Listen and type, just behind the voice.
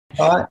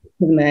thought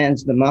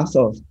commands the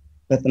muscles,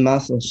 but the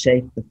muscles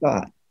shape the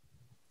thought.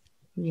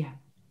 Yeah.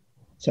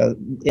 So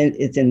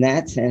it's in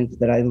that sense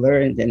that I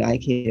learned in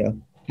Aikido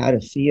how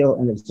to feel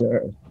and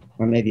observe,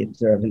 or maybe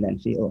observe and then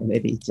feel, or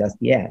maybe just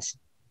yes.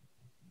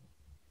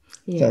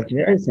 Yeah. So it's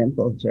very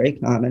simple, it's very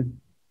common,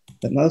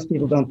 but most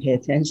people don't pay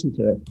attention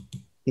to it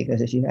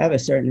because if you have a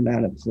certain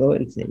amount of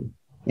fluency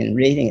in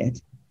reading it,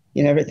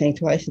 you never think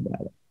twice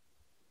about it.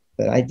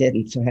 But I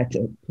didn't, so I had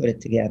to put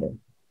it together.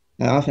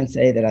 I often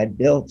say that I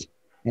built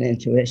an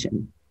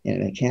intuition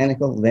in a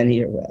mechanical,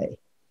 linear way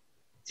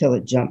till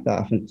it jumped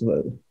off and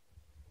flew.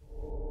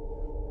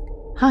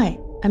 Hi,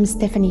 I'm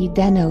Stephanie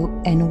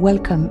Dano, and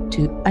welcome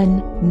to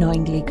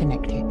Unknowingly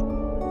Connected,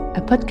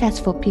 a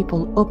podcast for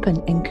people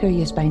open and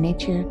curious by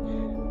nature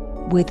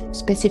with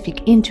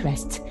specific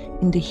interests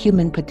in the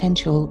human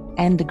potential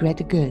and the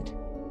greater good.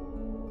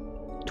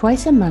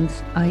 Twice a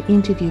month, I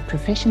interview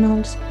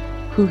professionals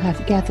who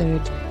have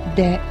gathered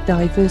their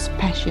diverse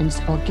passions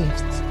or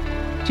gifts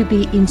to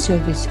be in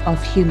service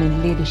of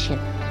human leadership.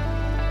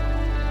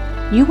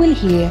 You will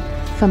hear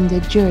from their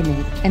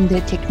journey and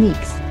their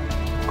techniques,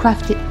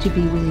 crafted to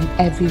be within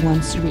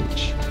everyone's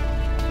reach,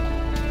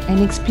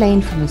 and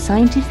explained from a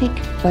scientific,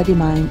 body,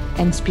 mind,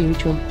 and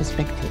spiritual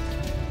perspective.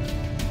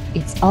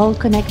 It's all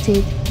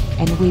connected,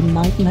 and we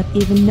might not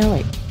even know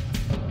it.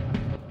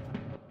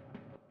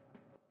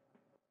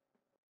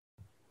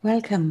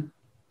 Welcome.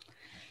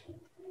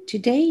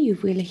 Today you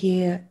will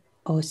hear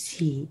or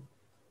see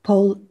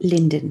Paul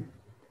Linden.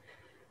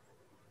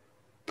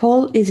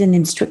 Paul is an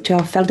instructor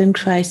of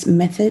Feldenkrais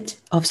method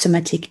of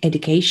somatic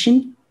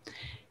education.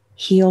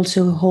 He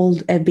also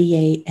holds a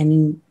BA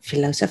in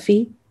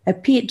philosophy, a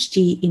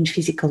PhD in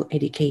physical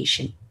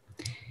education.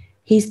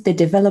 He's the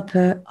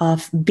developer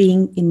of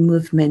Being in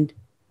Movement,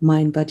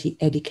 mind-body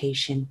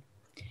education.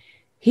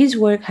 His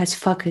work has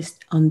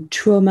focused on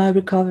trauma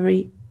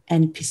recovery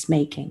and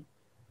peacemaking.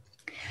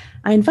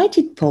 I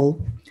invited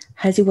Paul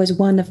as he was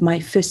one of my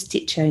first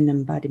teachers in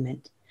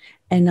embodiment,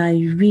 and I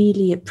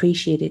really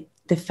appreciated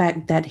the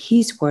fact that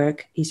his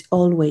work is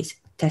always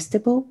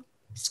testable,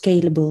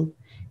 scalable,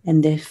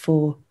 and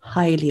therefore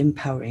highly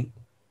empowering.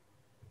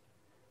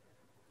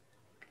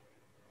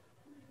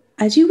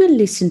 As you will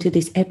listen to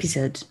this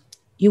episode,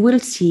 you will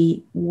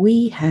see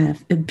we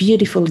have a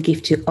beautiful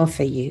gift to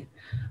offer you,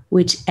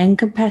 which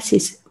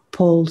encompasses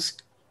Paul's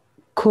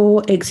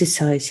core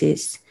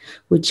exercises,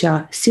 which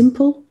are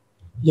simple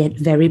yet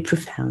very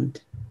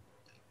profound.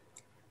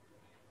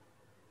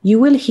 You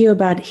will hear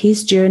about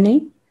his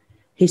journey,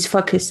 his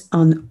focus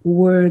on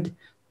word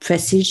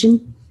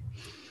precision,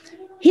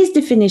 his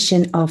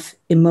definition of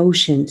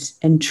emotions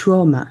and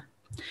trauma,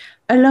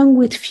 along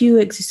with few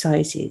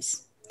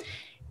exercises.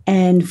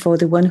 And for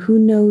the one who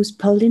knows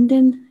Paul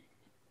Linden,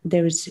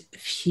 there is a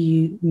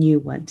few new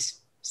ones.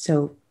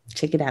 So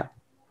check it out.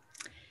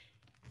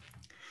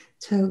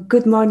 So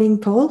good morning,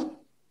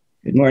 Paul.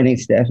 Good morning,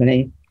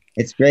 Stephanie.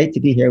 It's great to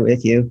be here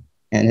with you.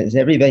 And as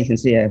everybody can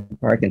see, I have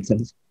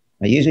Parkinson's.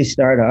 I used to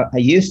start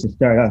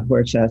off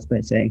workshops by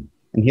saying,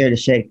 I'm here to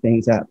shake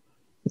things up.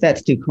 But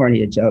that's too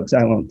corny a joke, so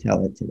I won't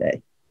tell it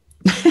today.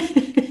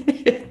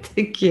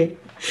 Thank you.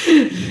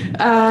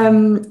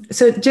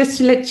 So just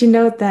to let you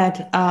know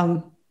that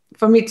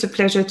for me, it's a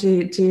pleasure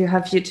to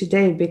have you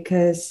today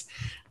because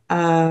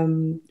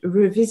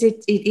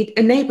it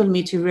enabled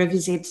me to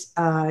revisit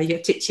your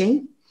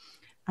teaching,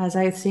 as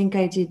I think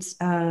I did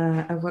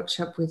a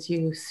workshop with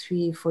you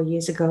 3-4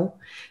 years ago.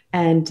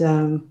 And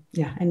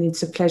and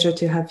it's a pleasure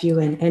to have you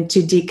and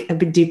to dig a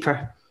bit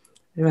deeper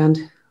around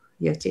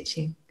your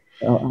teaching.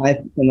 Well,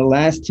 in the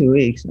last 2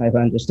 weeks, I've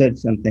understood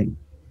something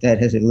that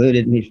has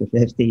eluded me for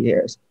 50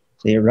 years.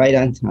 So you're right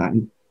on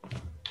time.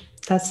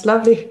 That's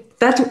lovely.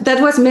 That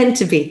was meant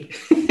to be.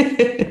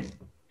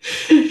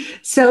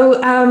 So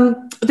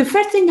the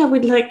first thing I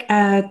would like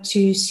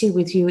to see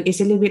with you is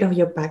a little bit of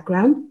your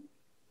background.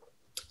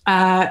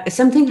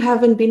 Something I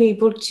haven't been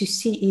able to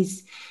see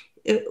is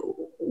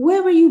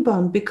where were you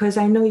born? Because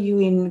I know you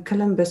in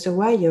Columbus,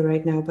 Ohio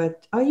right now,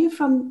 but are you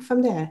from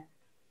there?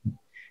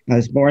 I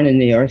was born in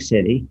New York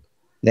City.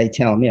 They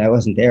tell me, I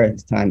wasn't there at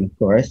the time, of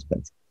course, but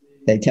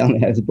they tell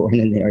me I was born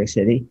in New York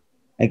City.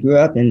 I grew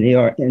up in New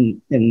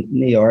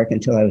York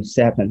until I was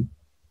 7.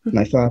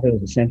 My father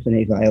was a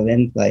symphony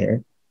violin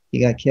player. He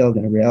got killed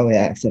in a railway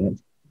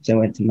accident. So I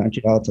went to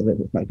Montreal to live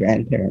with my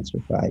grandparents for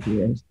 5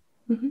 years.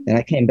 Mm-hmm. Then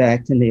I came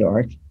back to New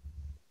York.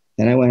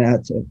 Then I went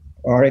out to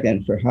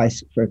Oregon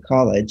for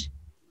college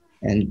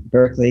and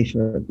Berkeley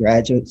for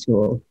graduate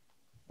school.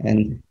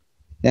 And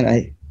then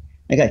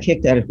I got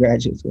kicked out of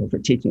graduate school for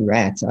teaching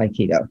rats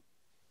Aikido.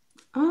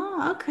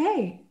 Oh,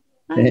 okay.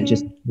 And it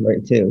just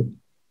worked too.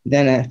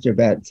 Then after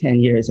about 10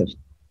 years of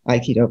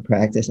Aikido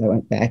practice, I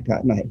went back,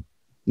 got my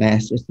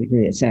master's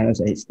degree at San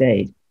Jose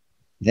State.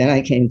 Then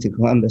I came to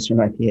Columbus for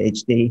my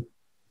PhD,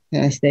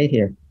 and I stayed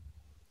here.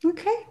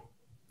 Okay,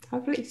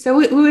 lovely. So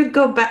we will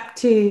go back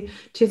to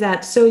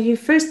that. So you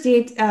first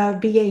did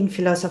BA in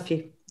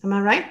philosophy, am I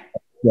right?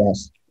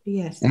 Yes.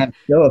 Yes. And I'm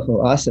still a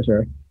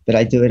philosopher, but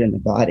I do it in the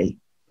body.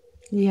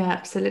 Yeah,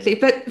 absolutely.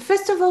 But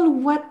first of all,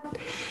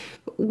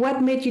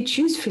 what made you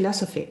choose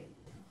philosophy?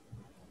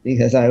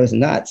 Because I was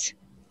nuts.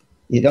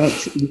 You don't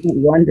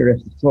wonder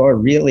if the floor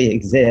really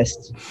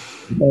exists.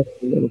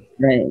 It's a little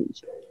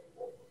strange.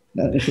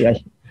 Let me see.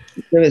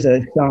 There was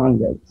a song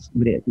that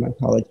somebody at my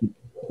college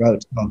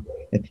wrote called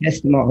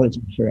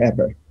Epistemology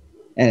Forever.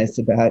 And it's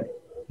about,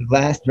 the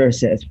last verse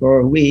says,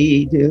 "For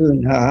we do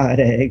not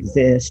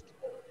exist."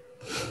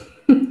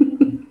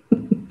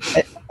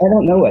 I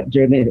don't know what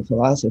drew me to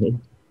philosophy.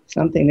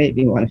 Something made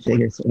me want to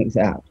figure things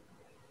out.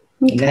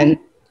 Okay. And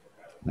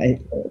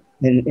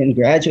then in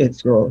graduate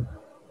school,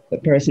 the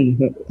person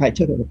who I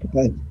took a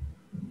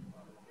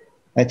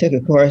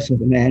course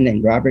with a man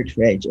named Robert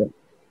Frazier,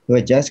 who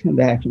had just come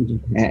back from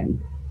Japan.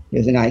 He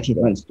was an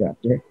Aikido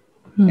instructor.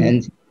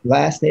 And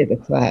last day of the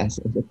class,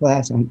 it was a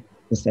class on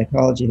the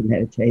psychology of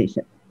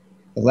meditation.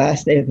 The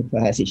last day of the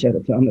class, he showed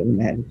a film of the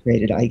man who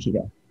created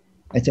Aikido.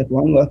 I took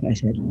one look and I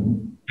said,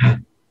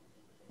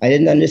 I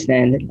didn't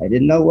understand it. I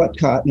didn't know what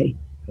caught me,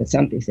 but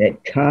something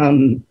said,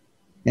 "Come,"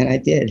 and I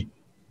did.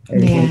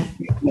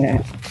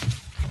 Yeah.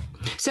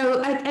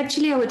 So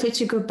actually, I wanted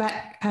to go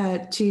back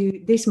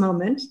to this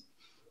moment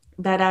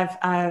that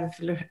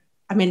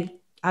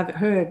I've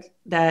heard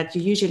that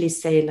you usually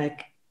say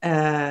like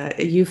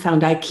you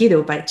found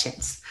Aikido by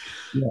chance.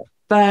 Yeah.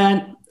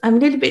 But I'm a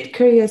little bit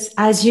curious,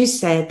 as you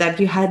said, that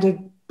you had a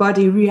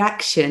body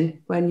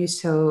reaction when you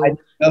saw. I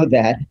didn't know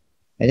that.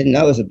 I didn't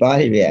know it was a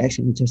body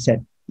reaction. I just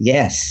said,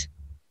 yes.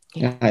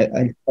 Yeah.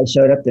 I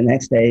showed up the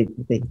next day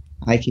at the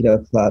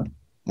Aikido club.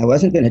 I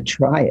wasn't going to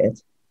try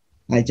it.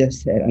 I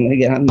just said, I'm going to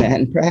get on the mat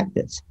and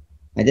practice.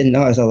 I didn't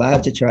know I was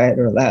allowed to try it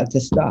or allowed to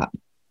stop.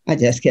 I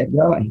just kept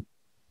going.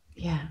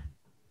 Yeah.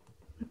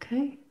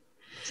 Okay.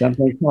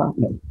 Something taught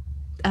me.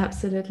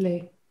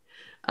 Absolutely.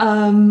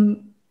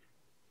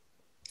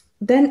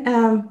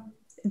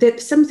 Then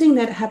something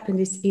that happened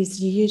is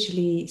you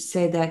usually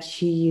say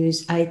that you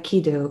use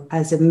Aikido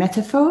as a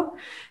metaphor,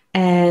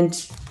 and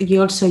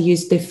you also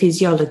use the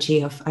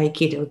physiology of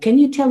Aikido. Can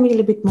you tell me a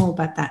little bit more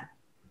about that?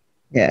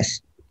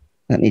 Yes.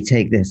 Let me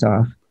take this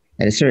off.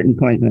 At a certain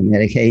point in the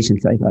medication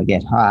cycle, I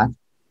get hot,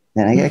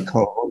 then I get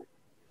cold.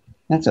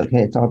 That's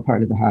okay. It's all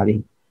part of the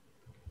hobby.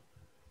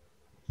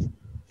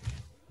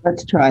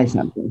 Let's try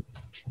something.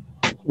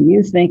 When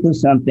you think of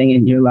something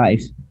in your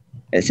life,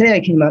 say I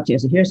came up to you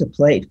and said, here's a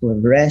plate full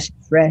of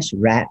fresh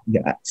rat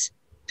guts.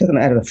 Took them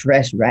out of a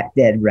fresh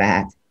dead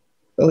rat.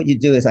 What would you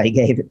do as I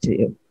gave it to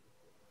you?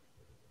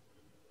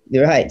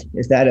 You're right.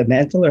 Is that a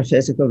mental or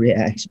physical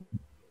reaction?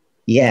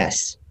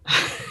 Yes.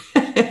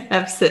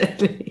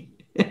 Absolutely.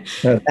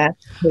 So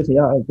that's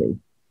physiology.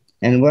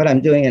 And what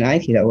I'm doing in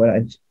Aikido, what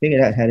I've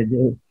figured out how to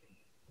do,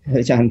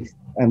 which I'm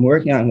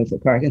working on with the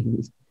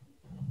Parkinson's,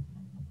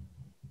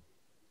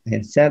 I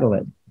can settle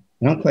it.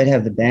 I don't quite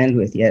have the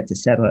bandwidth yet to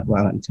settle it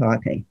while I'm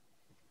talking.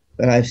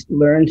 But I've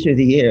learned through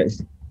the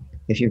years,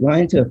 if you're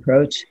going to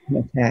approach an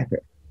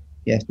attacker,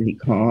 you have to be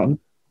calm,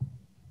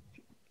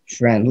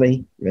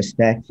 friendly,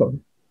 respectful,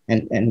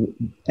 and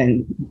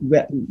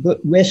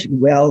wish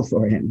well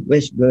for him,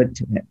 wish good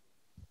to him.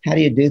 How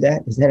do you do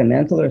that? Is that a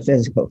mental or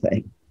physical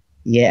thing?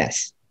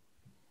 Yes.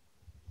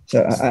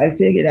 So I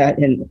figured out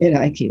in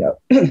Aikido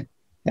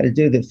how to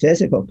do the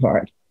physical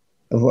part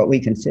of what we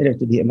consider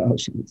to be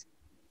emotions.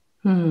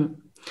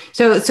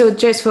 So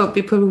just for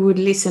people who would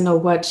listen or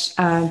watch,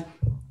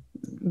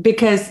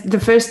 because the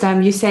first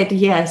time you said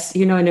yes,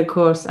 in a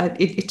course,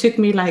 it took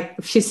me like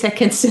a few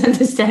seconds to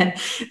understand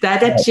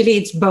that actually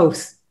it's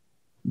both.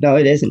 No,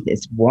 it isn't.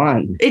 It's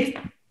one.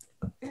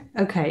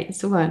 Okay,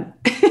 it's one.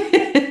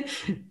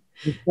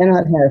 You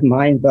cannot have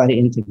mind-body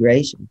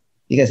integration,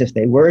 because if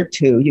they were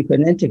two, you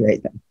couldn't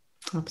integrate them.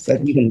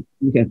 Absolutely. But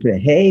you can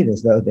behave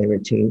as though they were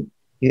two.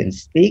 You can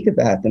speak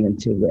about them in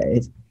two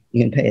ways.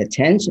 You can pay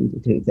attention to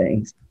two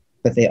things,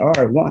 but they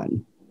are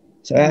one.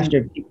 So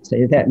after people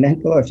say, is that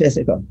mental or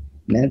physical?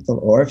 Mental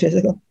or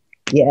physical?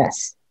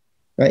 Yes.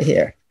 Right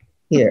here.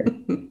 Here.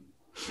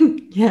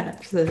 Yeah,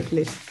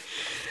 absolutely.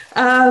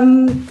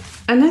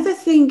 Another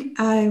thing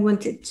I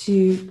wanted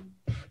to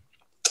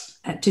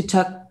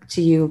talk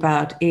to you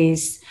about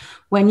is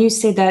when you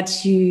say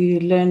that you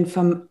learn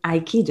from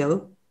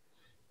Aikido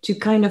to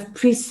kind of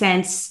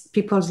pre-sense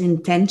people's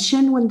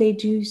intention when they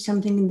do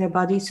something in their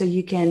body, so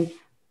you can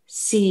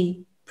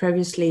see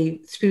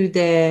previously through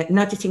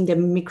noticing the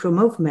micro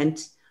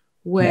movement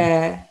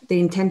where the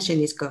intention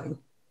is going.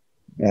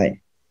 Right.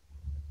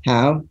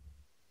 How?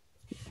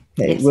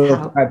 Okay. Yes, well,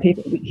 how? Are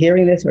people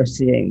hearing this or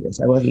seeing this?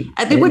 It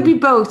would be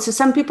both. So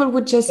some people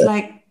would just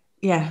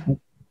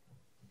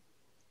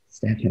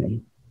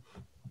Stephanie,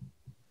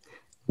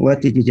 what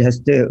did you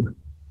just do?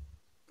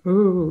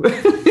 Ooh.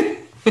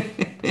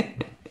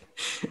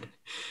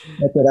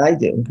 What did I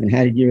do? And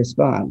how did you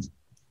respond?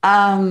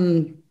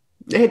 I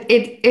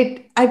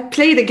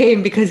play the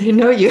game because I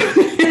know you,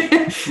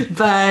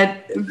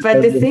 but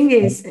the thing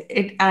is,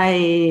 it's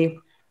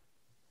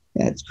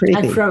creepy.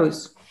 I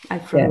froze.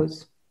 Yeah.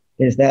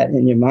 Is that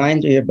in your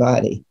mind or your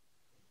body?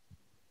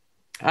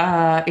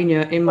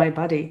 In my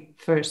body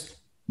first.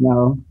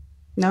 No.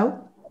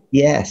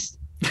 Yes.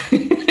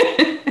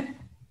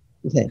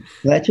 Okay.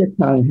 Let your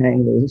tongue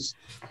hang loose.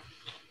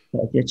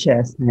 Let your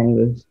chest hang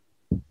loose.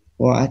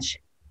 Watch.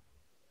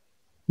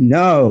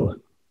 No.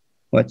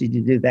 What did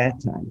you do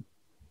that time?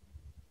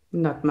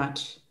 Not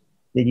much.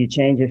 Did you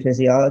change your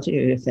physiology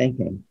or your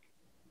thinking?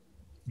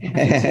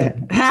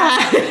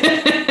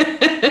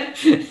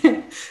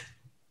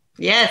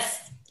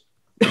 Yes.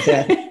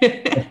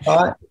 The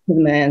thought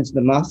commands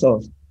the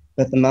muscles,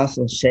 but the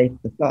muscles shape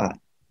the thought.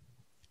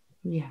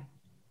 Yeah.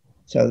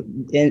 So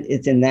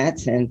it's in that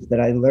sense that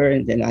I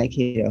learned in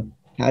Aikido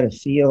how to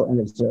feel and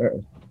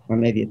observe, or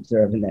maybe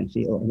observe and then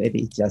feel, or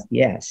maybe just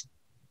yes.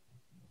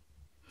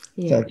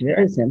 Yeah. So it's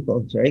very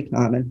simple, it's very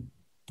common,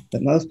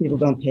 but most people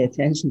don't pay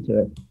attention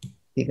to it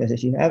because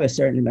if you have a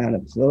certain amount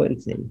of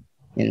fluency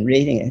in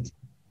reading it,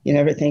 you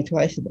never think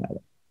twice about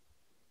it.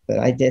 But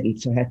I didn't,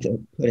 so I had to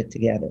put it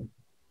together.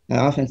 I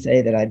often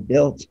say that I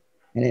built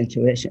an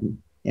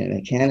intuition in a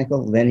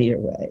mechanical, linear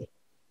way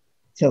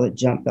till it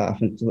jumped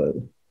off and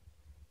flew.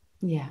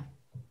 Yeah.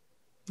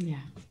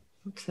 Yeah,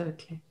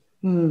 absolutely.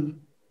 But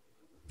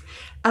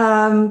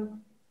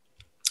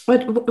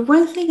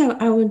one thing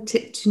I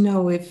wanted to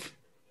know if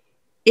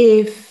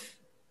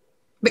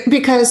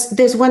because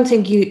there's one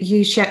thing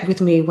you shared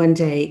with me one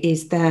day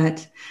is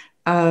that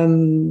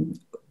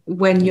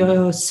when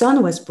your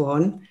son was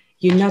born,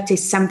 you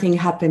noticed something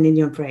happen in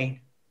your brain.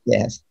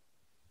 Yes.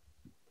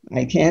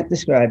 I can't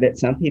describe it.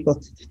 Some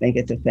people think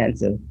it's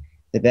offensive.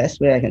 The best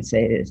way I can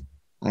say it is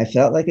I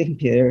felt like a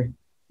computer.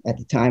 At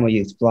the time we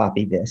used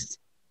floppy disks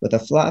with a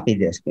floppy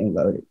disk being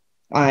loaded.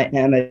 I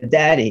am a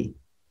daddy.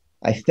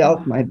 I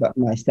felt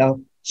myself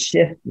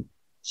shift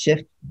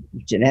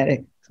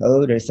genetic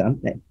code or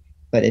something,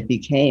 but it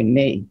became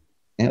me,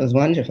 and it was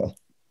wonderful.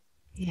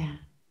 Yeah,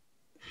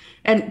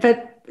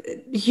 but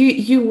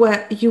you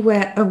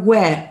were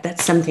aware that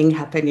something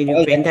happened in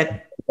your brain. Yeah, that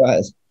it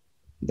was.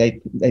 They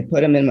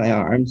put him in my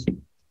arms,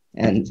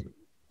 and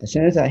as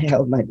soon as I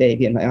held my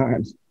baby in my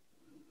arms,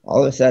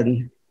 all of a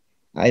sudden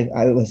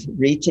I was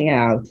reaching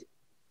out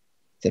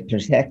to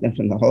protect them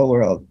from the whole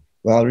world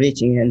while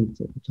reaching in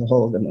to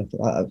hold them with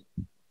love.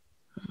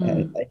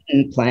 And I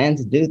didn't plan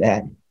to do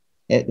that.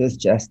 It was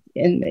just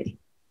in me.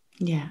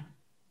 Yeah,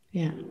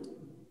 yeah.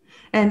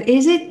 And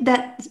is it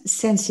that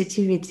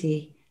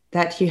sensitivity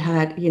that you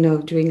had,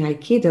 during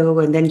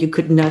Aikido, and then you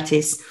could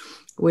notice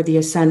with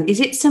your son? Is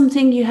it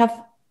something you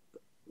have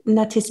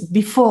noticed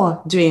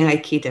before doing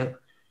Aikido,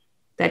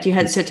 that you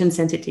had certain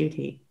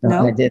sensitivity?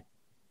 No? I did.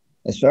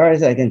 As far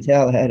as I can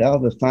tell, I had all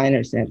the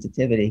finer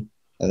sensitivity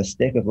of a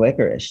stick of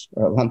licorice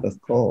or a lump of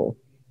coal.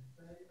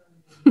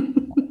 I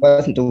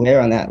wasn't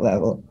aware on that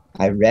level.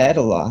 I read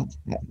a lot.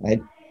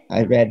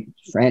 I read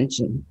French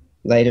and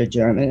later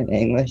German and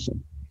English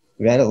and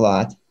read a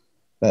lot.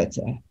 But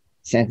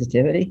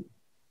sensitivity,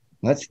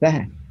 what's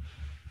that?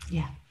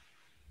 Yeah.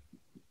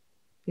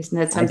 It's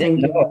not something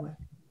you know.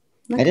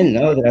 I didn't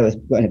know that I was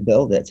going to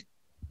build it.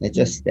 It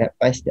just step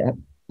by step,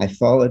 I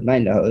followed my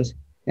nose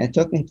and it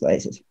took me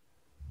places.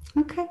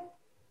 Okay.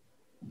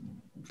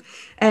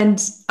 And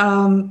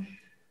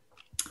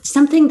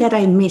something that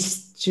I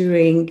missed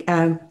during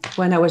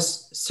when I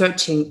was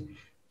searching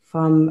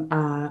from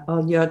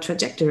all your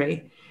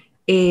trajectory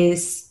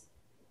is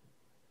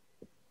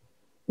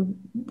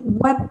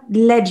what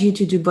led you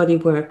to do body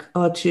work,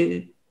 or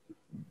to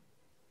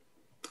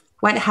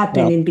what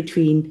happened in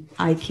between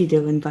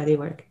Aikido and body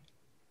work?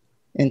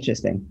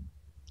 Interesting.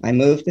 I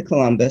moved to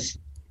Columbus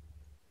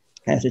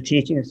as a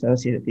teaching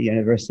associate at the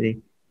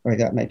university where I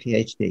got my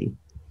PhD.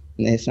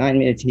 And they assigned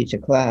me to teach a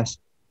class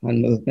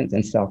on movement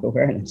and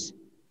self-awareness.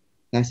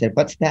 And I said,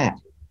 what's that?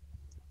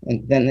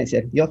 And then they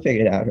said, you'll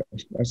figure it out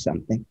or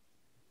something.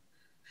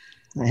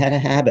 I had a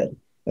habit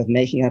of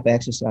making up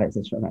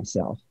exercises for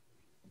myself.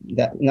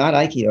 Not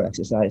Aikido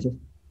exercises,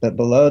 but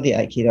below the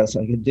Aikido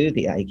so I could do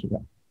the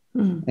Aikido.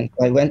 And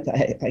so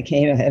I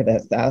came ahead of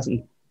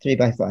 1,000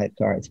 3x5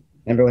 cards.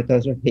 Remember what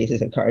those were?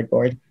 Pieces of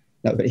cardboard.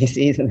 Nobody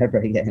sees them ever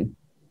again.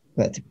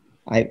 But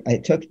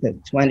I took the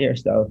 20 or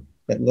so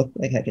that looked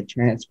like I could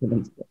transfer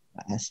them to the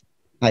class.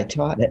 I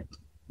taught it.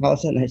 All of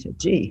a sudden I said,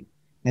 gee,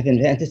 I've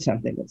invented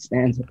something that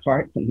stands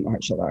apart from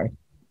martial art.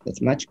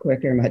 It's much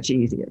quicker, much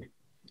easier.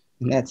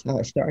 And that's how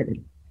I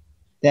started.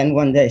 Then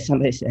one day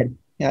somebody said,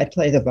 yeah, I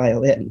play the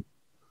violin.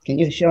 Can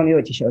you show me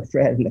what you showed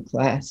Fred in the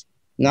class?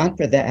 Not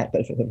for that,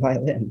 but for the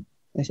violin.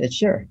 I said,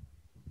 sure.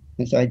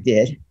 And so I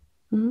did.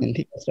 And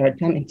people started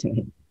coming to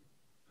me.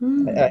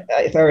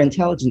 If I were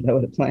intelligent, I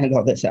would have planned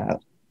all this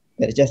out,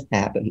 but it just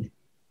happened.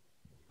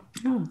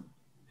 Oh,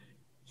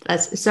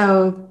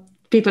 so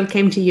people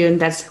came to you, and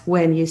that's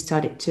when you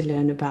started to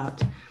learn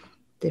about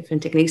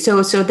different techniques.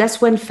 So that's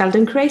when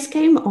Feldenkrais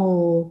came,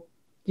 or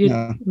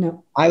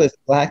no? I was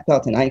black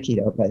belt in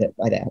Aikido by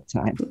that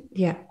time.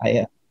 Yeah,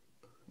 I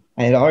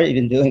had already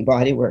been doing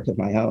body work of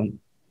my own,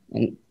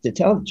 and to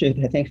tell the truth,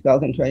 I think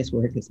Feldenkrais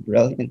work is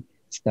brilliant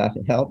stuff.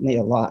 It helped me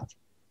a lot.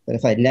 But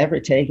if I'd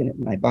never taken it,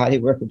 my body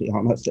work would be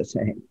almost the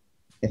same.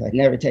 If I'd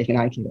never taken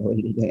Aikido, I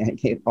wouldn't be doing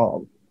Aikido at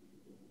all.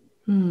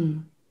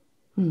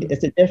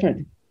 It's a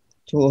different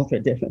tool for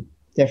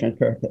different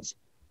purpose.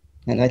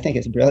 And I think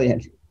it's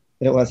brilliant,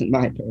 but it wasn't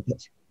my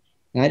purpose.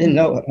 And I didn't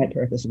know what my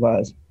purpose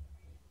was.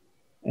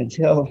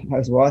 until I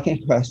was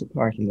walking across the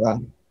parking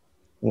lot.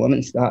 A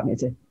woman stopped me and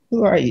said,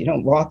 "Who are you? You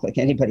don't walk like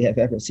anybody I've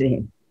ever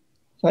seen."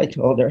 So I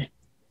told her,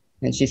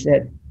 and she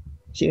said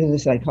she was a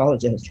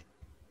psychologist.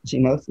 She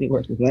mostly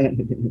worked with women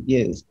who'd been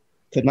abused.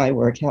 Could my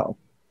work help?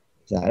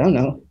 I said, "I don't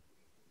know."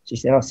 She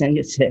said, "I'll send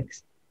you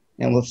 6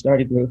 and we'll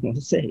start a group and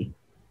we'll see."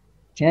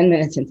 10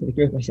 minutes into the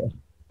group, I said,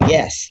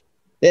 "Yes,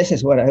 this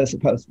is what I was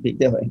supposed to be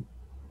doing."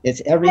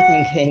 It's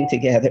everything came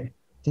together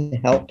to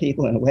help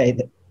people in a way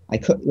that I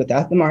could,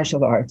 without the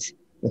martial arts,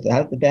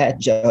 without the bad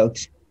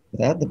jokes,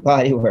 without the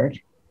body work,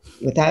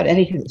 without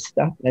any of the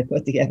stuff that I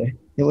put together,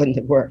 it wouldn't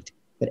have worked.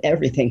 But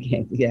everything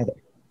came together.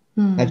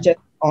 I've just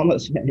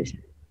almost finished.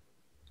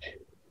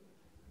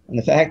 And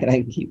the fact that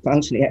I can keep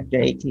functioning after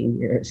 18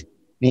 years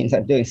means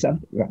I'm doing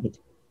something right.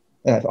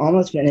 But I've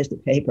almost finished a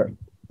paper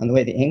on the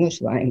way the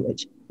English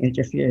language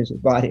interferes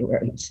with body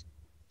awareness.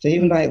 So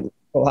even my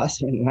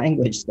philosophy and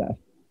language stuff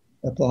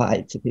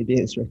applied to the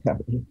abuse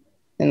recovery.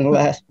 And in the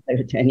last 5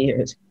 or 10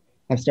 years,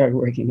 I've started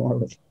working more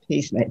with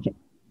peacemaking.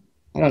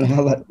 I don't know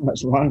how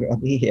much longer I'll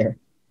be here,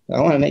 but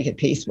I want to make it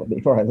peaceful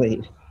before I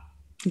leave.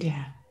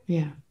 Yeah,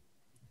 yeah,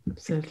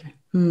 absolutely.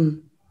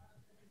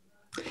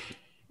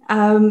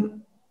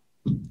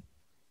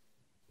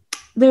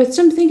 There's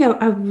something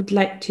I would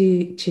like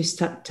to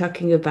start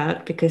talking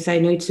about, because I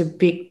know it's a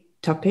big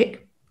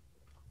topic.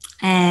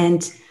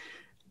 And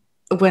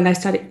when I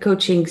started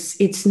coaching,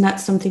 it's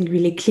not something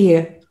really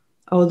clear,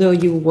 although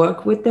you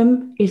work with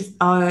them,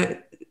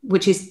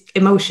 which is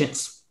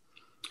emotions.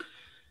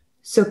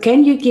 So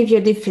can you give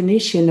your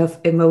definition of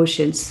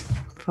emotions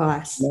for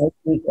us?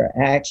 Emotions are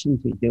actions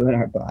we do in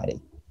our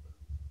body.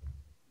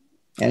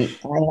 And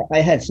I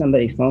had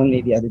somebody phone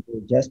me the other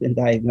day, just been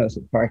diagnosed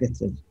with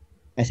Parkinson's.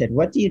 I said,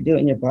 "What do you do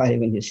in your body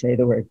when you say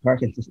the word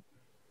Parkinson's?"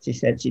 She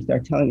said, she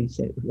started telling me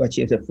what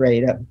she was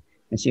afraid of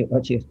and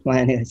what she was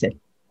planning. I said,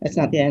 "That's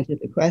not the answer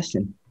to the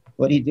question.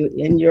 What do you do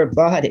in your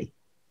body?"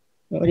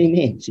 "What do you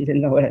mean?" She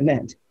didn't know what I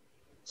meant.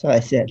 So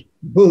I said,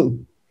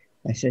 "Boo."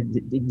 I said,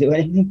 "Did you do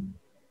anything?"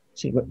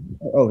 She went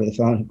over the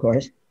phone, of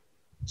course.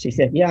 She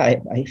said,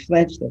 "Yeah, I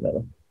flinched a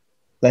little.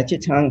 Let your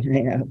tongue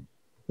hang out.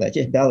 Let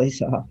your belly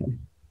soften."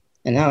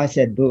 And now I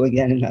said, "Boo"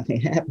 again, and nothing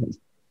happened.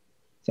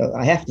 So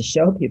I have to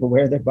show people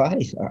where their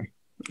bodies are.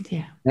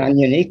 Yeah. And I'm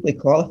uniquely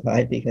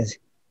qualified because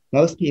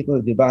most people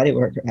who do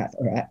bodywork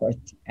or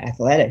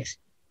athletics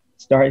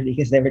started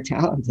because they were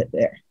talented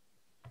there.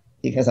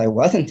 Because I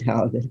wasn't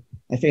talented,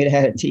 I figured out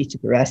how to teach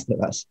the rest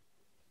of us.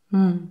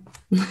 and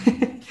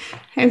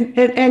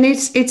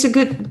it's a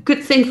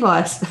good thing for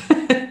us,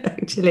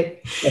 actually.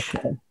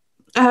 Okay.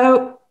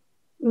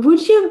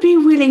 Would you be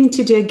willing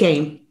to do a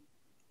game?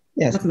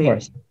 Yes, of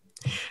course.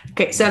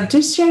 Okay, so I'm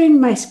just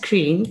sharing my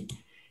screen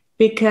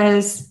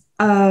because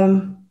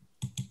I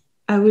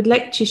would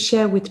like to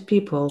share with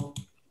people.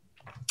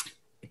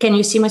 Can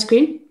you see my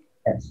screen?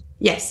 Yes.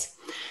 Yes.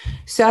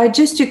 So I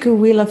just took a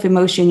wheel of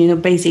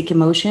emotion, basic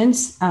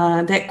emotions.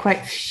 There are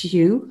quite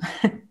few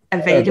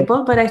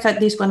available, but I thought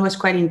this one was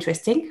quite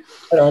interesting.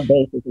 What are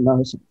basic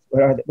emotions?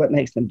 What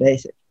makes them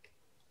basic?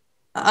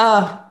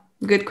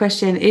 Good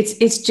question.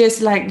 It's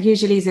just like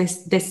usually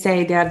they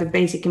say they are the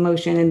basic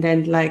emotion, and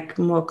then like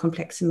more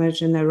complex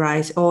emotion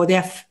arise, or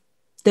they're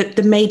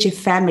the major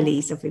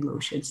families of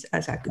emotions,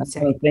 as I could say.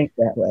 I don't think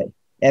that way.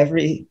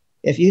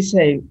 If you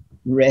say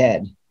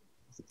red,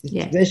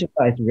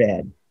 visualize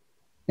red.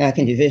 Now,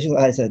 can you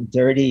visualize a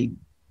dirty,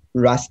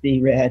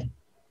 rusty red?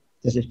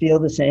 Does it feel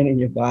the same in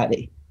your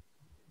body?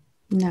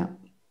 No.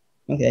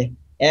 Okay.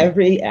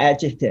 Every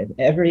adjective,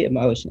 every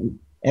emotion,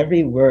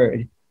 every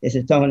word is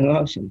its own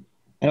emotion.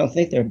 I don't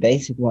think they're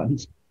basic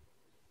ones.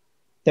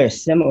 They're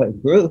similar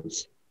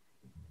groups,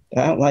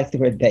 but I don't like the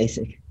word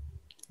basic.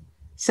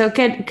 So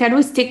can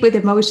we stick with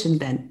emotion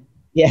then?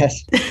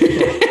 Yes.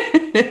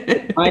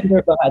 Find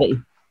your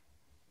body.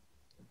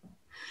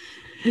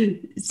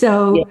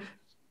 So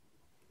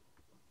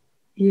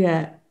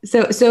yeah.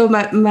 So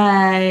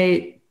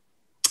my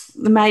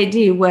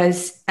idea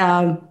was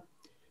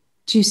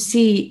to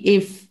see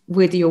if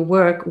with your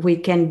work we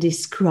can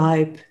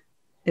describe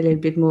a little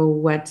bit more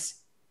what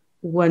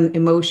one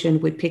emotion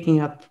we're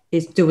picking up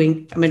is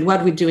doing. I mean,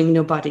 what we're doing in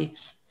your body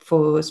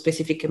for a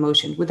specific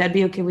emotion. Would that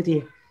be okay with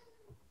you?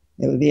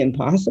 It would be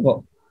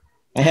impossible.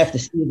 I have to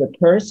see the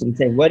person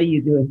say, "What are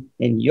you doing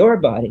in your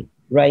body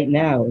right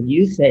now?" And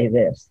you say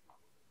this.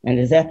 And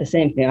is that the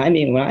same thing I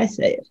mean when I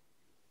say it?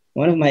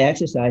 One of my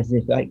exercises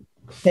is like,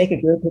 take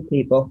a group of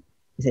people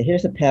and say,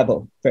 "Here's a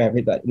pebble for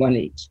everybody, one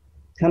each.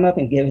 Come up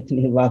and give it to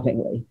me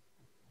lovingly."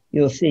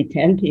 You'll see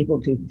 10 people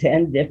do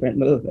 10 different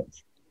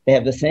movements. They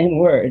have the same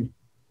word.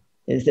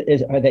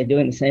 Are they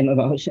doing the same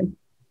emotion?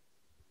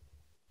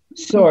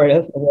 Sort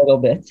of, a little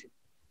bit.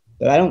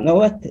 But I don't know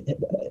what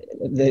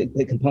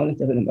the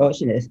component of an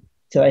emotion is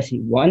until I see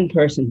one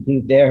person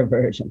do their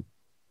version.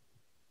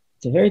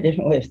 It's a very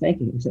different way of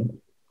thinking, isn't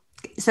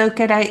it? So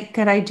can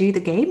I do the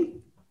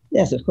game?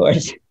 Yes, of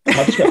course.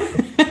 I'll try.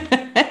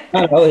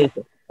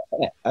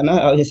 I'm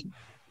not always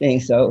being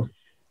so.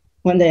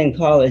 One day in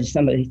college,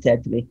 somebody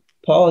said to me,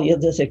 "Paul, you'll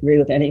disagree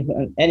with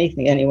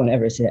anything anyone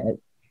ever said."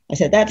 I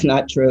said, "That's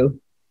not true."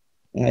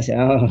 And I said,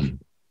 oh,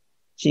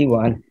 she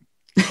won.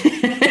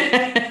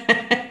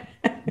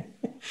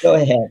 Go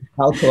ahead.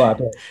 I'll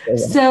cooperate.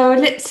 So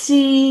let's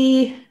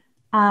see.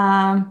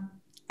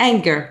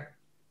 Anger.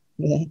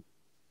 Yeah.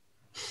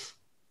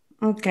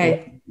 Okay.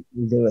 What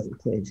do you do with it,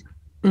 please?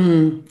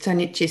 So I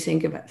need to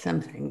think about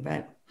something,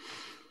 but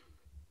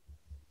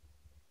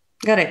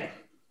got it.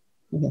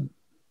 Okay.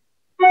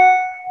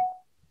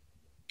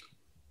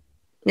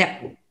 Yeah.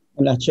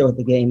 I'm not sure what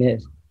the game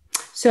is.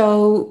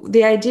 So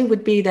the idea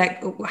would be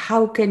that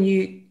how can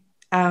you,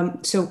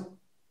 so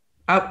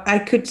I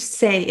could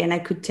say and I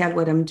could tell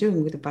what I'm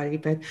doing with the body,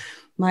 but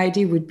my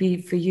idea would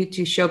be for you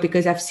to show,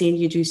 because I've seen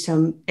you do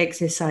some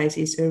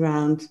exercises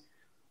around.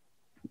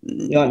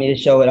 You want me to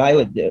show what I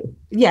would do?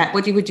 Yeah,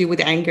 what you would do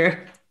with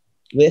anger.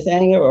 With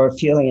anger or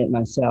feeling it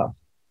myself?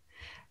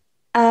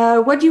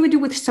 What you would do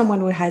with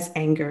someone who has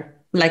anger,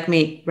 like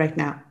me right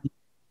now?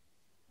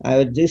 I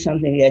would do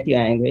something to get you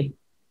angry.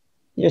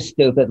 You're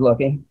stupid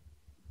looking.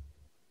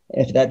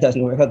 If that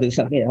doesn't work, I'll do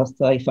something else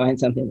till I find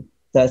something that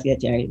does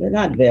get you angry, but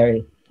not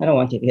very. I don't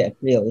want you to get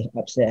really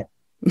upset.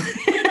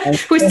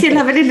 We still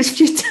have it in a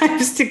few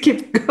times to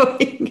keep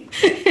going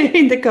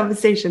in the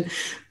conversation,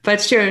 but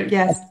sure,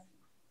 yes.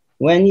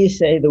 When you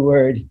say the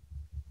word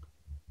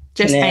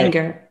just canary,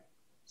 anger.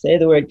 Say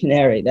the word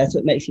canary. That's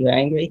what makes you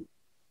angry.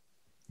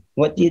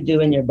 What do you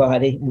do in your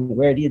body and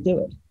where do you do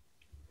it?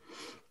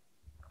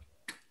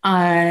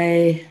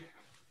 I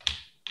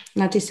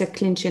notice a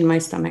clench in my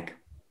stomach.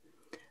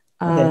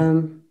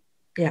 Okay.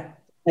 Yeah.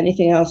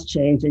 Anything else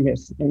change in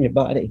your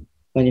body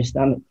when your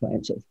stomach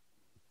clenches?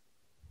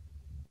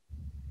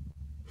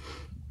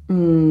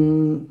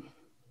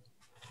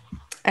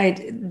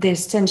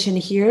 There's tension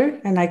here,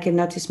 and I can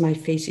notice my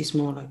face is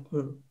more like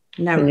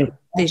narrow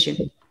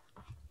vision.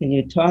 Can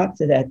you talk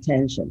to that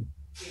tension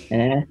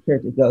and ask her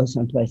to go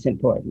someplace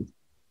important?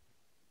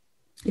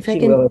 If she I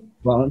can, will or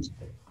won't.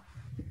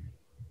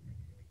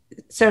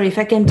 Sorry, if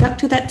I can talk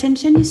to that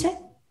tension, you said?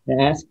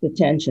 And ask the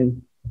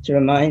tension to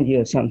remind you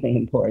of something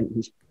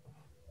important.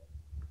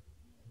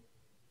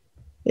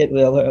 It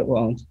will or it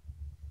won't.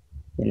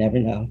 You never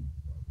know.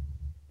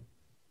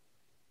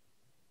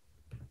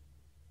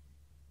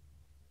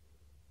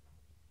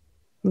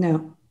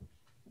 No.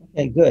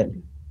 Okay,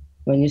 good.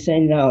 When you say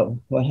no,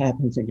 what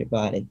happens in your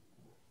body?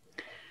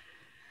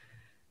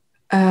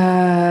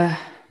 Yeah.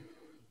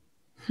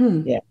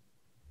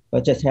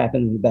 What just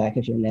happened in the back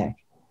of your neck?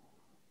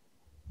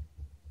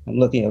 I'm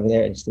looking over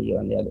there to see you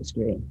on the other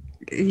screen.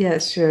 Yeah,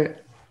 sure.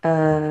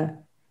 Hear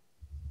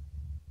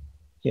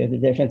the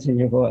difference in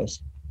your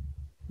voice?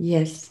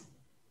 Yes.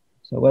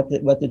 So what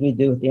did we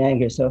do with the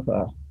anger so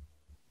far?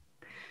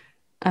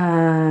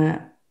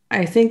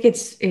 I think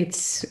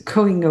it's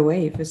going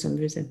away for some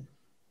reason.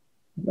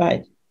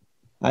 Right.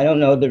 I don't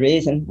know the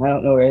reason. I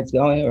don't know where it's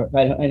going, or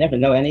I never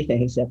know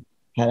anything except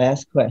how to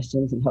ask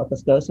questions and help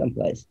us go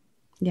someplace.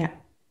 Yeah.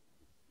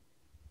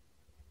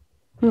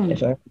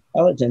 If I'm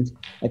intelligent,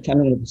 I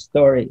come in with a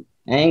story.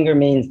 Anger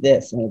means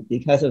this, and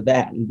because of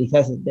that, and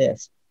because of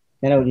this,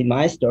 then it would be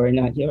my story,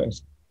 not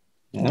yours.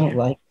 I don't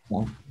like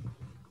that.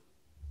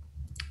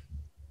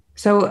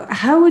 So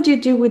how would you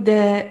do with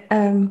the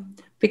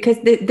because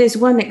there's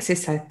one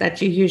exercise that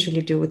you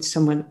usually do with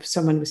someone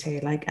who say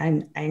like,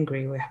 I'm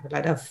angry, we have a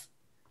lot of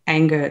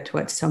anger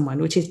towards someone,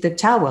 which is the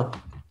towel.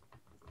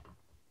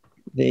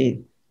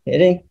 The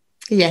hitting?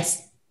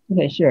 Yes.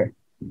 Okay, sure.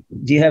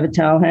 Do you have a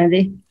towel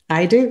handy?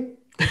 I do.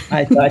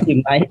 I thought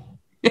you might.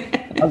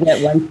 I'll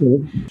get one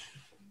too.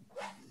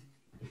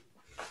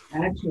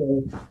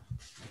 Actually,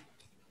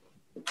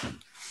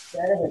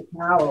 instead of a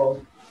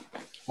towel,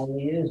 I will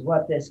use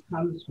what this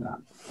comes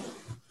from,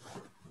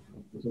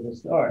 which is a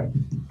sword.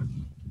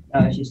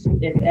 Now,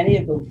 if any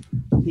of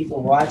the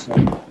people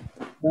watching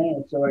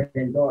playing a sword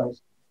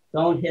indoors,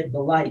 don't hit the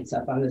lights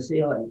up on the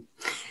ceiling.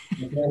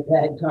 There's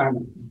bad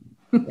karma.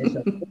 Okay,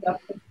 so pick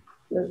up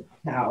the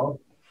towel,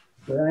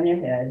 put it on your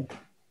head,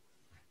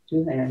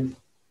 2 hands.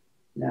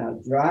 Now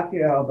drop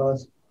your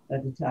elbows,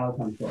 let the towel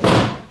come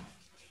forward.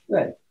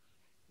 Good.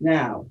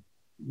 Now,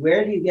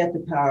 where do you get the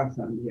power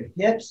from? Your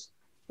hips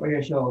or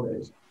your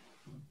shoulders?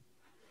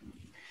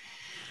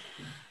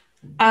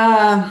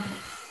 I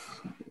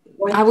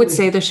would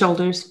say the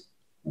shoulders.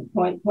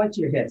 Point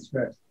to your hips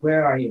first.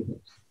 Where are your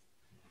hips?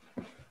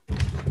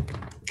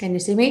 Can you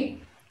see me?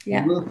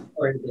 Yeah. Move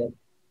forward a bit.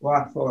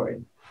 Walk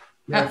forward.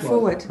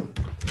 Forward.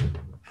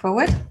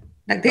 Forward?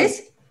 Like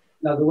this?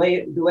 No, the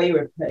way you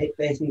were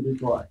facing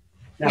before.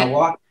 Now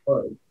walk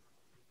forward.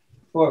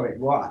 Forward,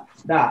 walk,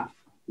 stop.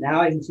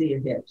 Now I can see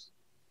your hips.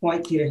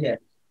 Point to your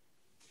hips.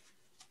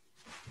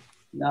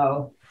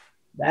 No,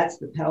 that's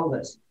the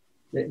pelvis.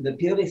 The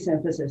pubic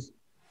symphysis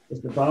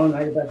is the bone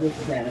right above your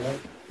genital.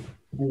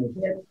 And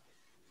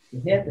the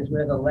hip is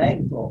where the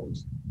leg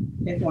folds.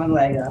 Pick one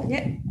leg up.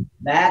 Yeah.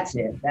 That's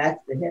it.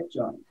 That's the hip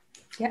joint.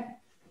 Yeah.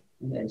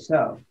 Okay,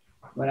 so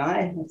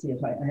let's see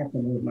if I have to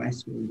move my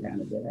screen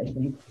down a bit, I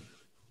think.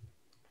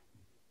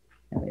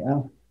 There we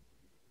go.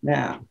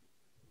 Now,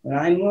 when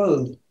I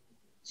move,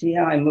 see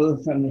how I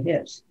move from the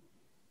hips?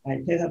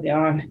 I pick up the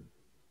arm,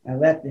 I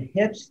let the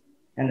hips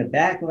And the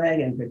back leg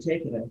in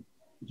particular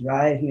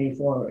drives me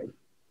forward.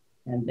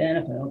 And then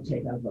if I don't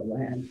take out the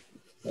land,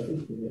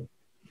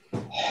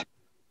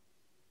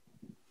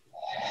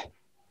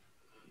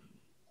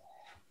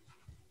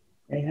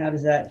 hey, how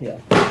does that feel?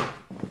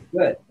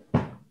 Good.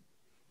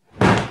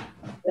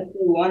 Let's do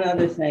one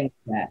other thing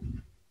with that.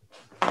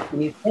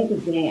 When you think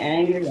of being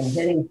angry and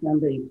hitting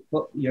somebody,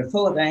 you're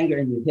full of anger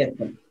and you hit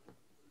them.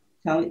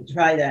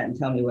 Try that and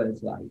tell me what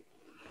it's like.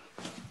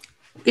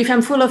 If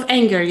I'm full of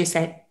anger, you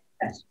said?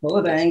 Yes, full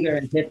of anger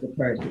and hit the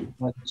person,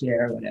 or the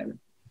chair, or whatever.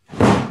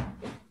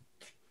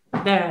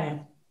 There I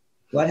am.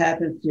 What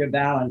happens to your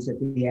balance at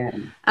the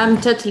end?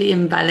 I'm totally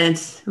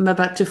imbalanced. I'm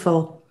about to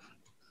fall.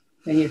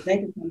 Can you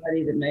think of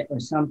somebody or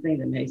something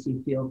that makes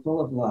you feel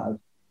full of love?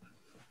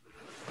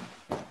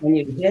 When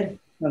you hit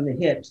from the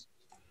hips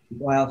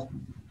while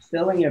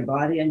filling your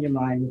body and your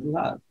mind with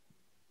love.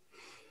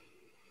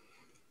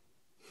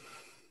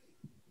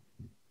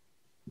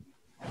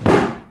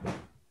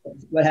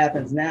 What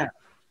happens now?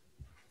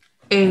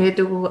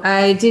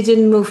 I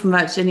didn't move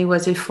much and it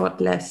was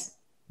effortless.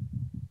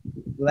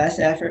 Less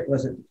effort?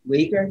 Was it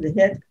weaker, the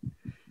hit?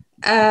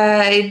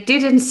 It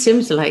didn't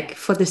seem like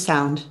for the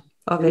sound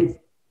of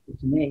it.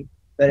 To me,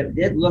 but it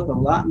did look a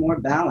lot more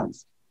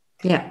balanced.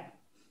 Yeah.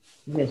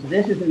 Okay, so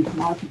this is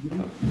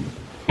impossible.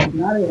 It's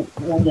not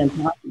only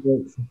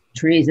impossible, it's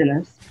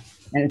treasonous,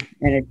 and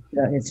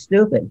it's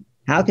stupid.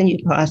 How can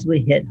you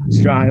possibly hit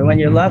stronger when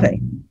you're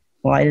loving?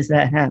 Why does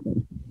that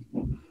happen?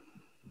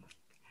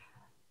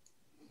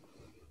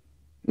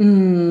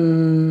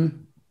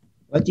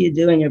 What do you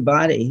do in your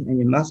body and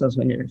your muscles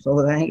when you're full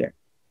of anger?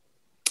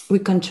 We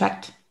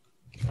contract.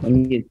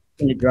 When you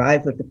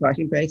drive with the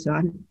parking brakes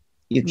on,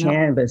 you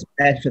can, but it's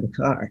bad for the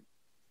car.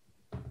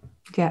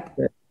 Yeah.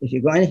 But if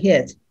you're going to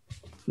hit,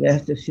 you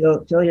have to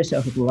fill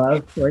yourself with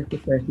love towards the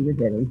person you're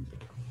hitting.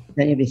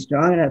 Then you'll be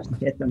strong enough to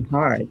hit them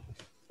hard,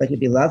 but you'll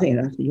be loving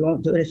enough that you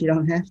won't do it if you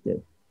don't have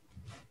to.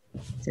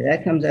 So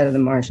that comes out of the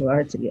martial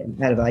arts again,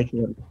 out of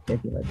Aikido in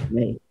particular for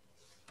me.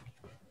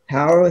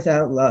 Power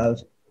without love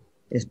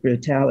is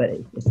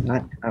brutality. It's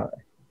not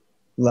power.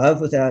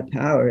 Love without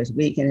power is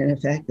weak and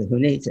ineffective. Who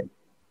needs it?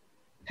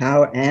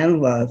 Power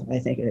and love, I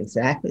think, are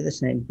exactly the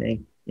same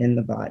thing in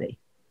the body.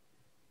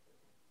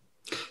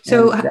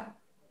 So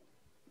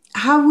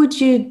how would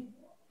you,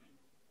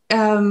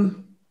 how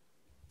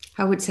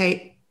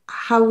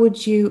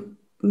would you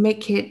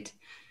make it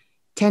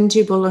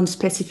tangible on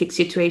specific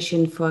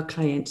situation for a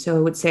client? So I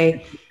would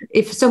say,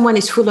 if someone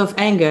is full of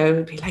anger, it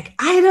would be like,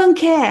 I don't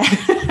care.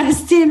 I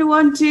still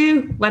want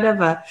to,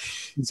 whatever.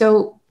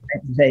 So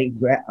say,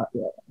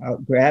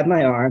 grab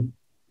my arm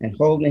and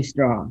hold me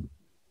strong.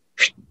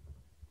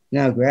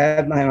 Now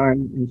grab my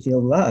arm and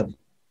feel love.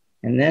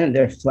 And then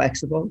they're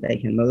flexible. They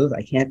can move.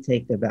 I can't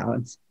take their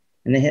balance.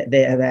 And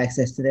they have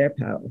access to their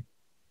power.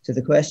 So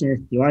the question is,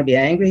 do you want to be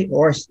angry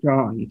or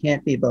strong? You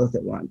can't be both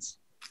at once.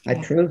 I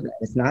proved that.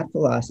 It's not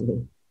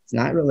philosophy. It's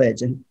not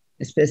religion.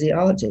 It's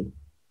physiology.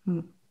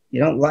 You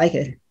don't like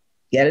it,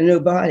 get a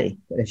new body.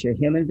 But if you're a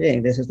human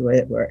being, this is the way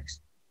it works.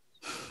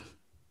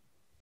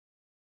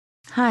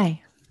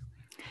 Hi.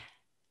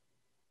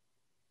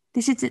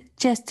 This is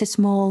just a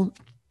small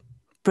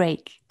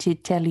break to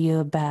tell you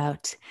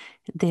about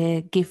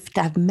the gift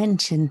I've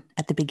mentioned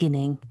at the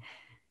beginning.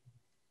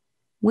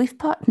 We've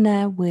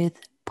partnered with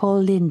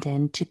Paul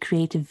Linden to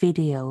create a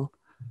video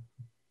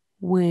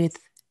with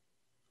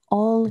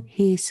all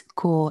his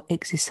core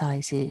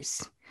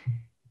exercises,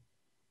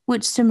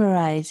 which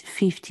summarize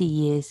 50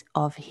 years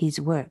of his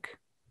work.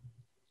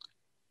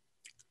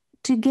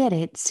 To get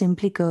it,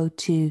 simply go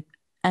to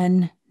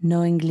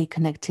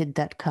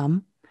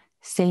unknowinglyconnected.com,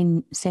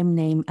 same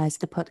name as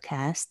the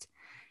podcast,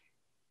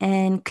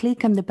 and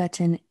click on the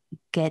button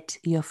Get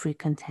Your Free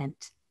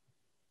Content.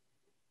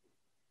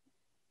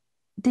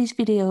 This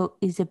video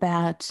is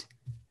about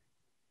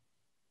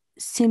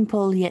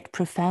simple yet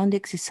profound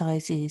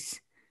exercises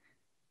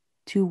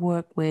to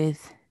work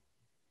with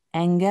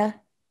anger,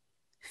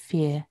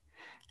 fear,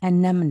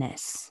 and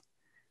numbness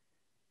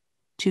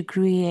to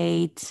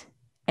create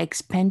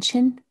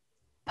expansion,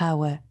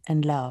 power,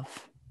 and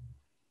love.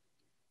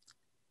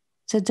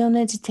 So don't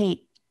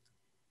hesitate.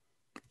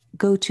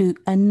 Go to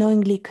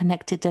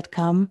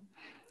unknowinglyconnected.com,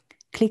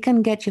 click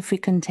on Get Your Free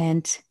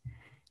Content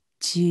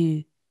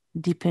to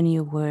deepen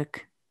your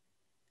work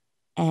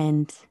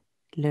and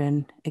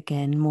learn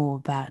again more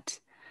about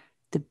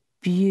the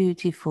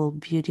beautiful,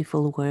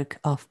 beautiful work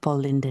of Paul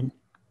Linden.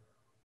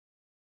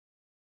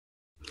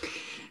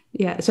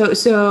 Yeah,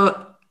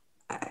 so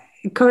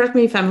correct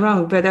me if I'm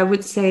wrong, but I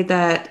would say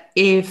that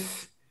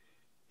if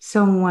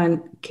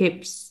someone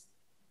keeps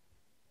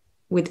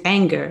with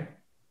anger,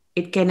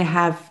 it can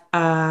have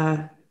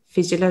a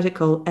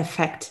physiological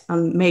effect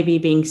on maybe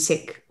being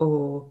sick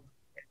or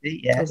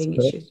having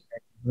issues.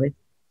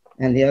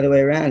 And the other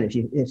way around,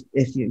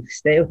 if you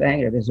stay with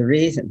anger, there's a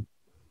reason.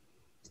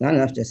 It's not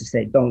enough just to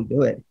say, don't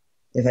do it.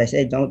 If I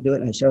say, don't do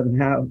it, and I show them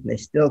how, they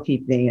still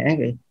keep being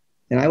angry,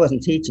 then I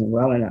wasn't teaching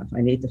well enough.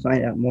 I need to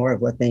find out more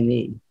of what they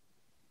need.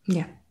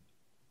 Yeah.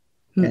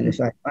 And if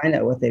I find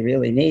out what they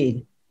really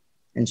need,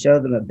 and show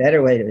them a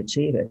better way to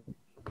achieve it.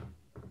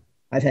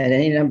 I've had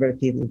any number of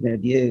people who've been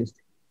abused,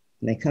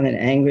 and they come in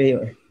angry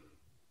or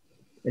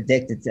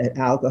addicted to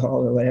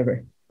alcohol or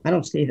whatever. I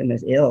don't see them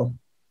as ill.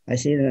 I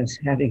see them as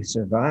having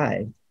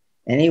survived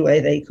any way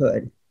they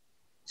could.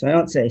 So I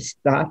don't say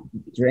stop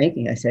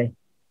drinking. I say,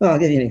 well, I'll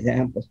give you an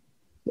example.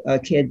 A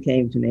kid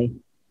came to me.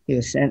 He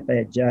was sent by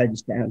a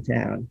judge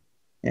downtown.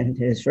 And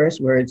his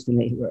first words to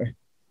me were,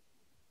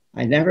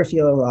 I never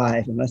feel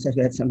alive unless I've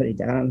got somebody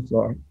down on the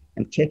floor.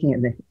 I'm kicking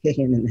him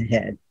in the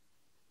head.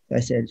 So I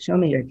said, show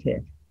me your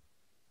kick.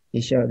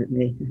 He showed it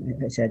me.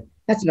 I said,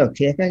 that's no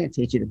kick. I can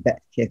teach you to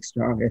kick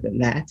stronger than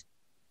that.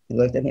 He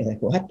looked at me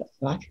like, what the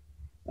fuck?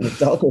 An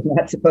adult was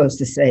not supposed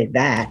to say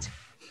that.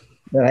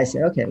 But I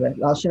said, okay,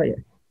 I'll show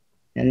you.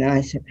 And then I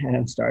had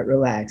him start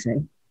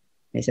relaxing.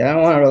 He said, I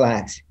don't want to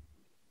relax.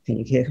 Can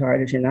you kick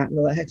hard if you're not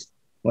relaxed?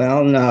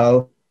 Well,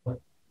 no.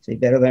 So you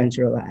better learn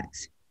to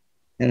relax.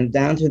 And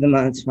down through the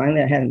months,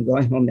 finally I had him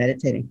going home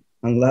meditating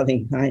on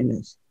loving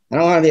kindness. I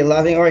don't want to be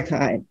loving or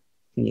kind.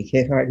 Can you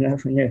kick hard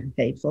enough when you're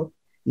hateful?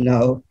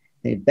 No.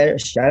 And you better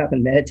shut up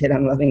and meditate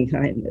on loving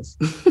kindness.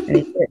 And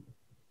he did.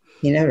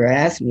 He never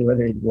asked me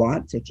whether he'd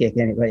want to kick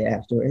anybody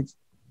afterwards.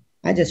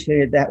 I just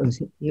figured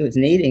he was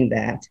needing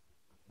that.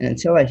 And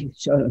until I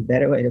showed him a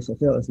better way to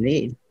fulfill his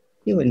need,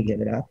 he wouldn't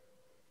give it up.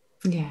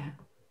 Yeah,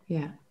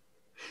 yeah.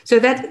 So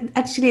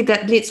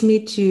that leads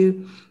me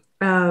to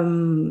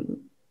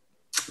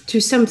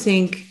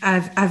something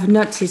I've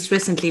noticed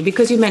recently,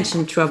 because you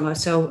mentioned trauma.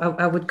 So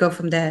I would go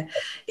from there.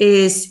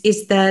 Is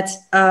that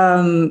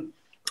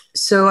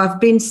so I've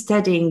been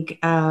studying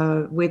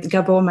with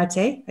Gabor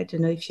Mate. I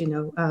don't know if you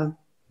know.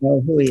 Know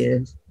who he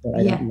is, but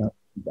I don't know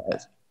who he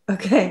does.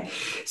 Okay,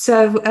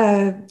 so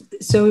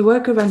we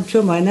work around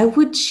trauma, and I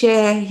would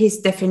share his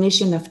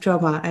definition of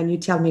trauma, and you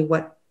tell me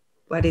what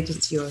it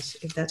is yours,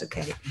 if that's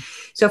okay.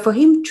 So for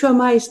him,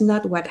 trauma is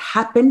not what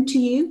happened to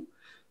you,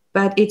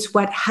 but it's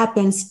what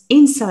happens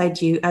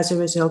inside you as a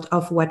result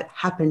of what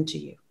happened to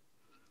you.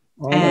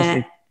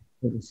 Almost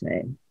the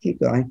same.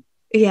 Keep going.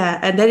 Yeah,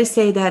 and that is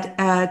say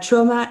that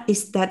trauma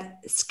is that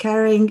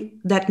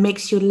scarring that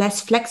makes you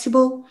less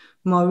flexible,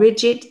 more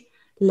rigid,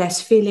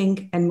 less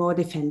feeling, and more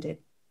defended.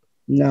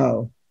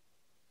 No.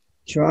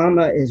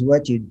 Trauma is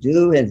what you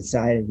do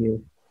inside of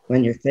you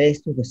when you're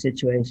faced with a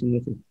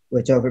situation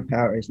which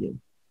overpowers you.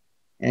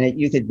 And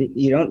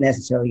you don't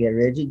necessarily get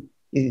rigid.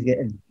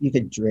 You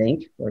could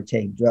drink or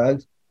take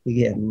drugs. You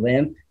get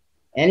limp.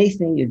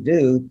 Anything you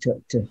do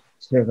to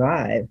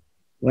survive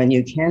when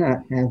you cannot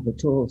have the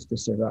tools to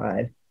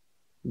survive,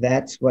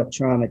 that's what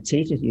trauma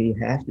teaches you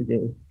have to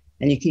do.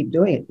 And you keep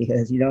doing it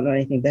because you don't know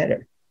anything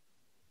better.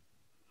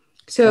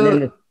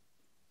 So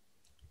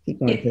keep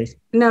going, please.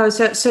 No,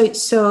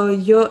 so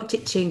your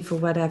teaching, for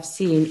what I've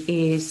seen,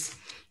 is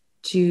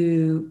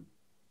to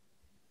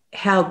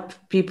help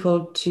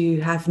people to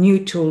have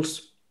new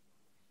tools.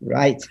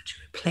 Right. To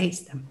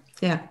replace them.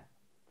 Yeah.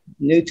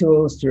 New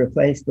tools to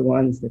replace the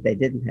ones that they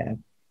didn't have.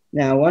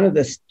 Now, one of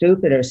the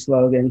stupider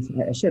slogans,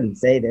 I shouldn't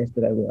say this,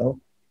 but I will.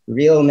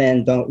 Real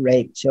men don't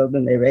rape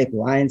children, they rape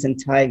lions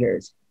and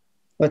tigers.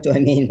 What do I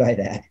mean by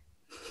that?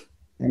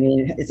 I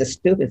mean, it's a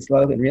stupid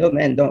slogan. Real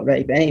men don't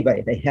rape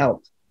anybody, they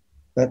help.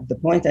 But the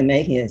point I'm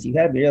making is you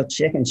got to be real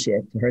chicken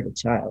shit to hurt a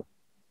child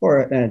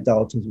or an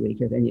adult who's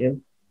weaker than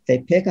you. They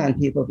pick on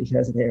people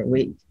because they're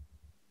weak.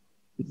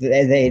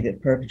 The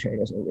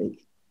perpetrators, are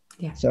weak.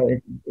 Yeah. So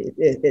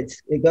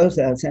it goes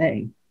without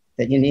saying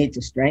that you need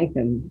to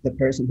strengthen the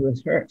person who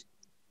is hurt.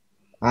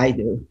 I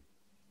do.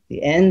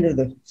 The end of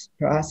the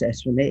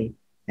process for me,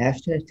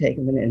 after I've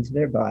taken them into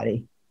their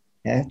body,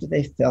 after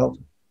they felt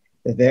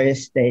the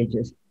various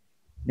stages,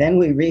 then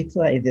we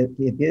replay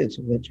the abuse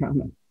or the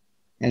trauma,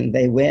 and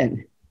they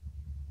win.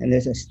 And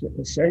there's a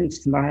certain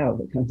smile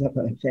that comes up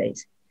on their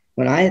face.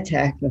 When I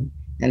attack them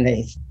and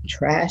they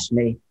trash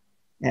me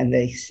and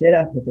they sit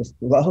up with this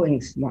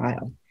glowing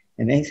smile,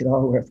 it makes it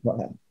all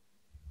worthwhile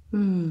for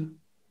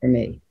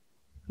me.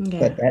 Yeah.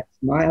 But that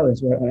smile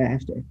is what I'm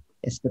after.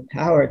 It's the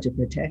power to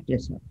protect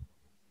yourself.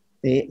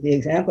 The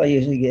example I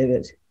usually give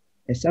is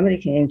if somebody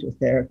came to a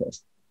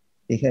therapist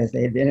because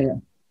they had been in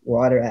a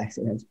water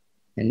accident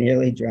and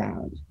nearly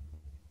drowned,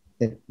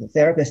 the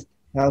therapist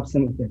helps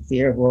them with the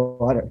fear of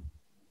water.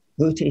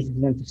 Who teaches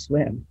them to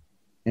swim?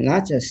 And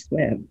not just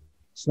swim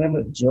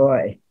with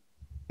joy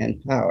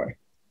and power.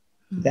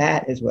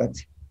 That is what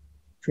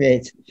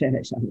creates the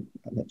finish on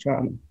the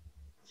trauma.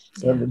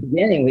 So at the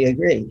beginning, we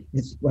agreed.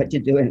 It's what you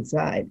do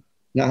inside,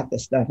 not the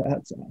stuff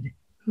outside.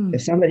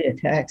 If somebody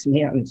attacks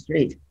me on the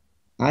street,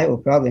 I will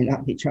probably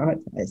not be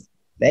traumatized.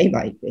 They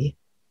might be.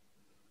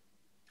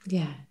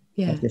 Yeah,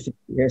 yeah. After 50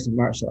 years of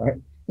martial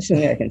art,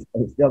 assuming I can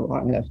stay still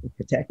long enough to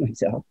protect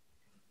myself.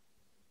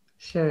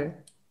 Sure.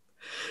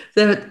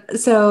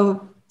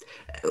 So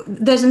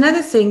there's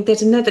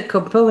another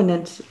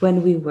component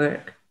when we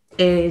work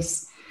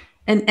is,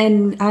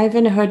 and I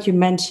haven't heard you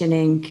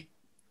mentioning,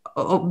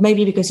 or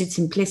maybe because it's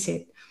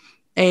implicit,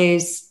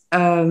 is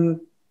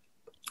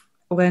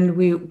when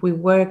we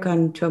work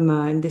on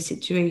trauma and the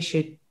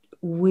situation,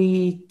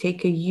 we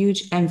take a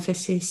huge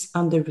emphasis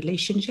on the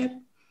relationship.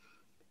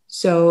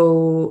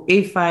 So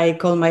if I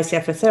call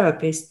myself a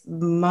therapist,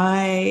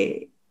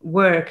 my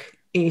work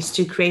is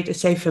to create a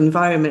safe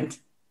environment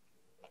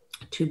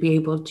to be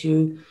able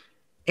to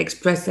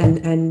express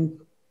and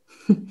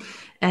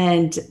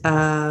and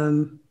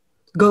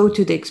go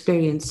to the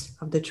experience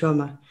of the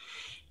trauma.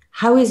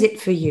 How is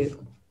it for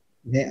you?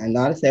 Yeah, I'm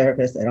not a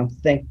therapist. I don't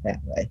think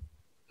that way.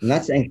 I'm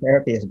not saying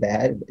therapy is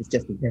bad. It's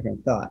just a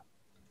different thought.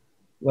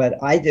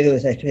 What I do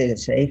is I create a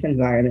safe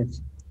environment,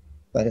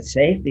 but its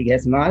safety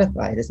gets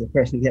modified as the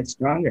person gets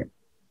stronger.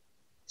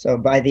 So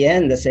by the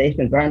end, the safe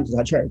environment is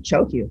I'll try to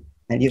choke you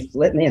and you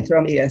flip me and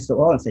throw me against the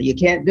wall and say, you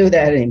can't do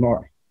that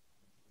anymore.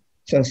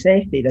 So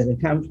safety doesn't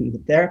come from the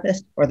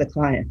therapist or the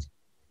client.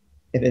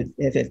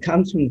 If it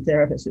comes from the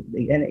therapist at the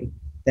beginning,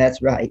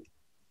 that's right.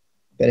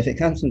 But if it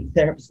comes from the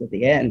therapist at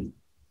the end,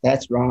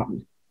 that's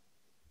wrong.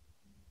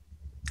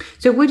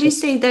 So would you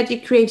say that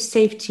you create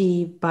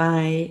safety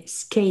by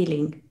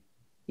scaling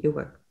your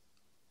work?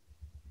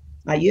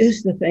 I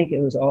used to think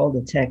it was all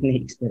the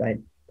techniques that I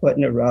put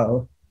in a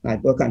row. My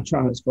book on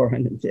trauma is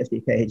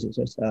 450 pages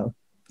or so.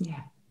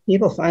 Yeah.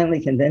 People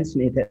finally convinced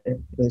me that it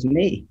was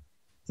me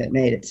that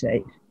made it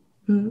safe.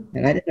 Mm-hmm.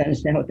 And I didn't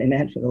understand what they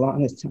meant for the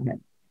longest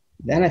time.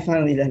 Then I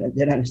finally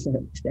did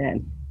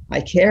understand. I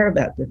care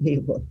about the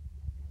people.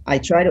 I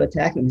try to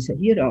attack them and say,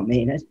 you don't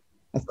mean it.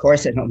 Of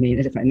course I don't mean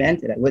it. If I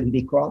meant it, I wouldn't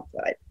be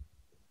qualified.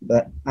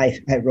 But I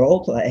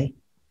role play.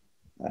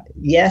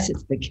 Yes,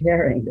 it's the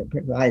caring that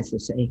provides the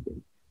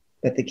safety.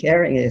 But the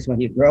caring is when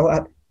you grow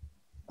up,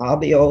 I'll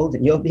be old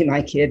and you'll be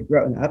my kid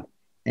grown up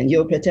and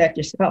you'll protect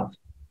yourself.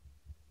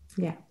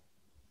 Yeah.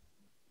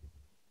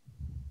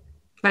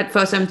 But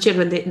for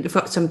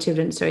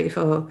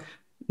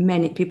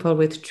many people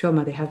with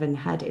trauma, they haven't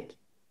had it.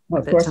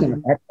 Well, of course not.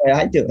 That's why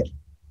I do it.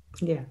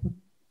 Yeah,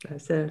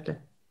 absolutely.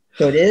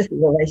 So it is the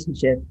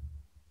relationship.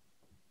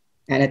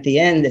 And at the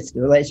end, it's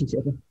the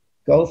relationship.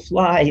 Go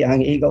fly,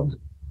 young eagle.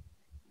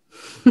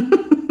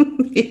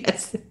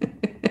 Yes.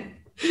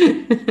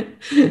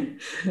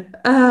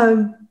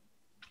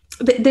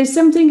 There's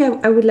something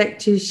I would like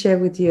to share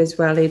with you as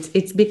well.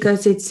 It's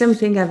because it's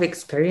something I've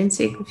experienced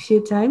a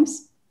few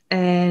times.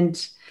 And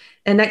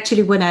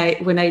actually, when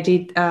I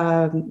did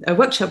a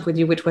workshop with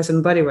you, which was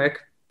on Bodywork,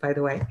 by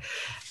the way.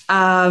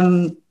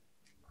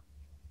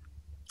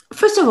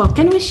 First of all,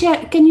 can you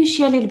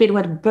share a little bit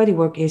what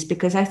Bodywork is?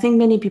 Because I think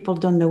many people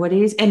don't know what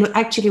it is. And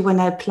actually, when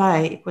I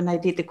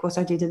did the course,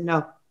 I didn't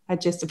know. I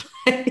just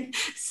applied.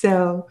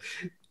 So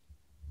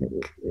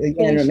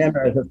again,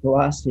 remember, as a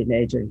philosophy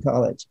major in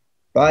college,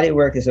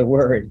 bodywork is a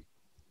word.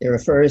 It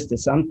refers to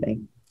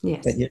something.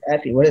 Yes. But you're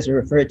asking, what does it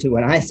refer to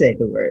when I say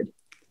the word?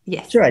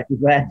 Yes. Sure, I'd be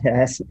glad to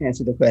answer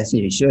the question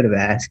you should have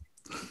asked.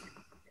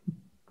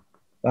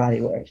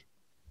 Bodywork.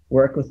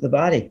 Work with the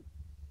body.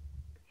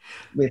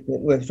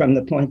 From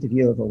the point of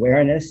view of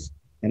awareness,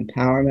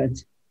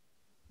 empowerment,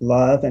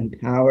 love and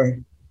power,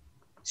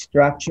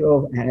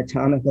 structural,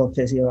 anatomical,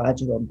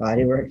 physiological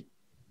bodywork.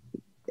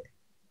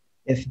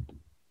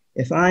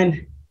 If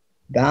I'm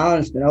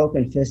balanced and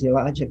open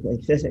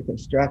physiologically, physically,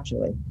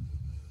 structurally,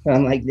 but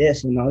I'm like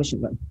this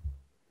emotionally,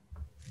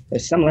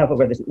 there's some level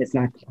where it's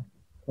not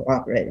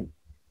cooperating.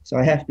 So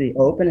I have to be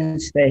open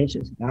and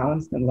spacious,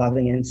 balanced and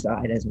loving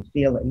inside as a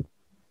feeling,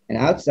 and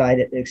outside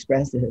it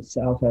expresses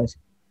itself as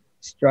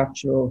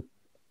structural,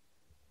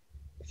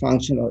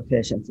 functional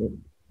efficiency.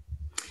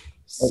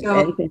 So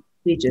anything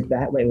teaches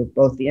that way with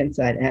both the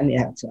inside and the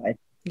outside.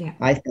 Yeah,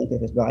 I think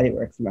of as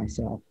bodywork for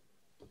myself.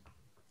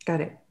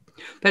 Got it.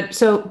 But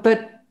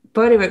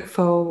bodywork,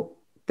 for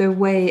the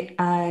way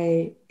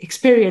I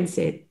experience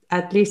it,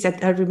 at least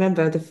I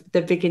remember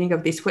the beginning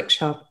of this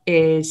workshop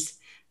is,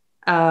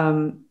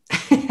 I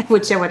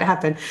would share what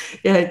happened.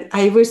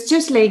 I was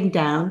just laying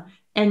down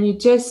and you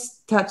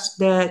just touched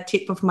the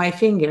tip of my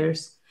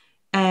fingers,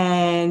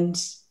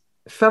 and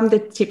from the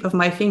tip of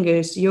my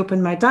fingers, you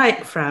opened my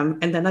diaphragm,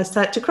 and then I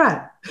started to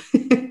cry.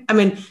 I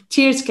mean,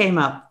 tears came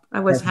up.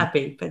 I was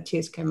happy, but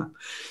tears came up.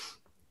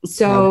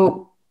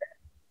 So,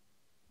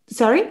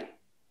 sorry?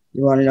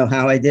 You want to know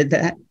how I did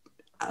that?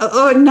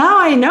 Oh, now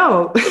I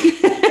know.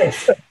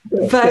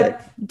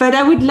 but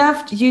I would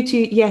love you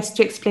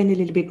to explain a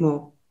little bit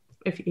more,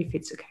 if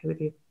it's okay with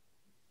you.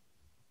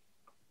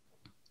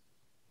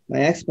 My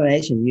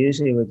explanation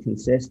usually would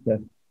consist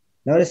of,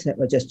 notice that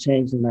what just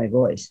changed in my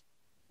voice.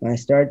 When I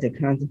started to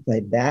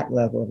contemplate that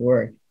level of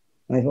work,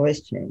 my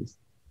voice changed.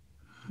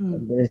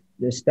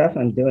 There's stuff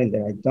I'm doing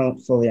that I don't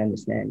fully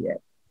understand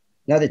yet.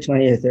 Another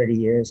 20 or 30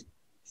 years,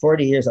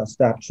 40 years, I'll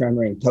stop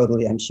tremoring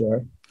totally, I'm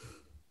sure.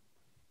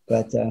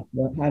 But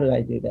how did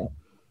I do that?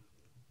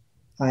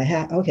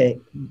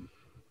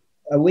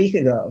 A week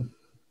ago,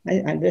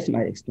 I this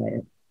might explain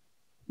it.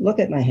 Look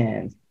at my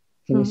hand.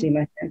 Can you see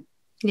my hand?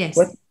 Yes.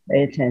 What do you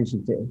pay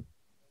attention to?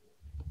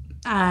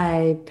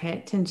 I pay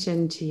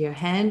attention to your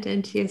hand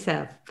and to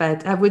yourself,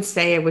 but I would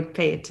say I would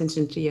pay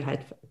attention to your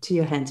head, to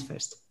your hands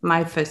first.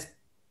 My first,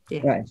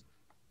 yeah. Right.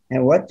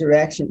 And what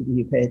direction do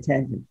you pay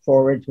attention?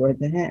 Forward toward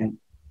the hand.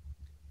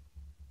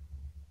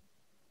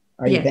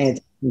 Are you paying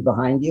attention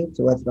behind you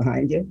to what's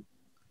behind you?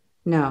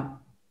 No.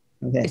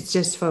 Okay. It's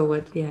just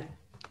forward, yeah.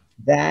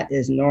 that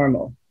is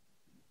normal.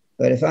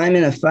 But if I'm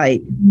in a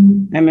fight,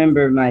 I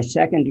remember my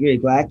second degree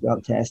black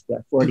belt test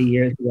 40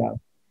 years ago.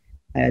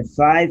 I had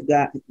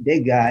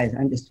big guys.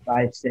 I'm just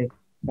 5'6",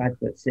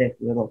 5'6",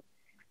 little,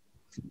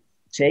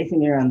 chasing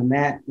me around the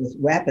mat with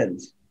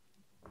weapons.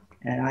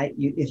 And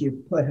if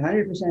you put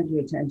 100% of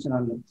your attention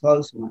on the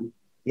close one,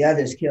 the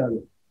others kill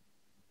you.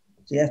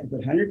 So you have to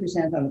put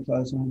 100% on the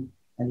close one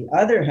and the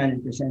other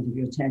 100% of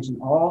your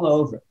attention all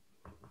over.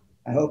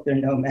 I hope there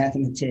are no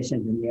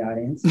mathematicians in the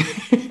audience.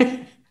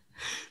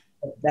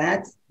 But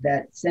that's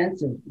that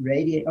sense of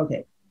radiate.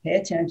 Okay, pay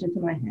attention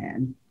to my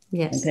hand.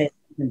 Yes. And pay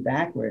attention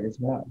backward as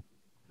well.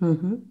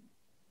 Mm-hmm.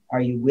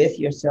 Are you with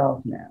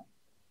yourself now?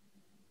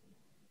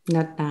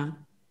 Not now.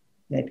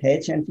 Okay, pay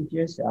attention to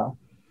yourself.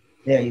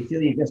 There, you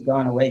feel you've just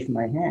gone away from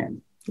my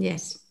hand.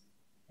 Yes.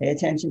 Pay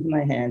attention to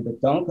my hand, but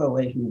don't go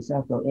away from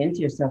yourself. Go into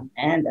yourself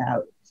and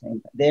out at the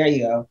same time. There you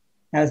go.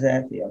 How's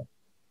that feel?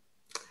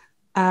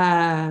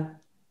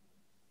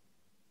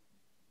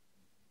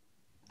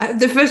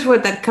 The first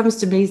word that comes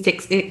to me is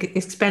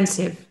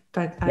expensive,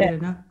 but I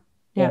don't know.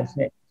 Yeah. Yes,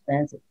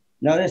 expensive.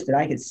 Notice that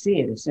I could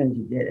see it as soon as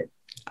you did it.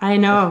 I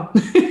know.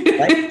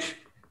 It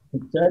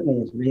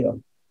certainly is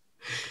real.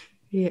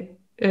 Yeah,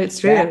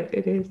 it's real.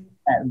 It is.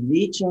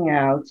 Reaching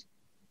out.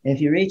 If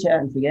you reach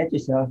out and forget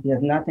yourself, you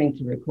have nothing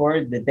to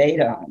record the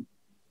data on.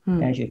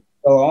 And if you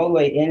go all the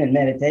way in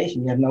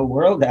meditation, you have no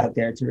world out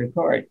there to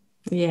record.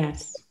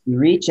 Yes. You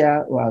reach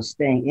out while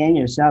staying in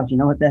yourself. You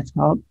know what that's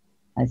called?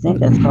 I think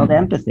that's called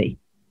empathy.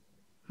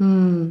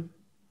 So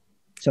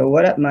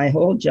my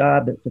whole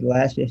job for the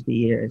last 50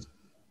 years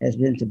has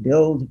been to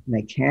build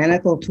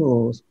mechanical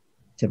tools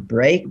to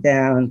break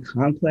down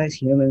complex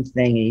human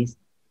thingies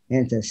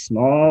into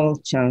small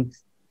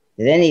chunks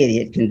that any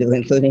idiot can do,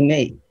 including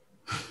me.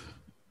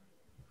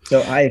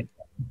 So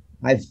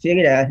I've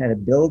figured out how to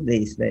build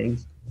these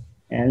things,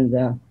 and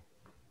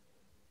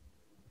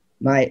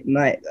I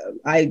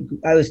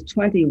was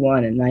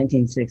 21 in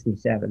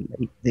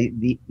 1967,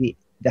 the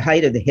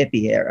height of the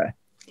hippie era.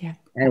 Yeah.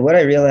 And what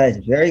I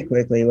realized very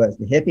quickly was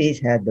the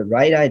hippies had the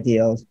right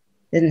ideals,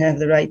 didn't have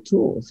the right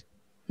tools.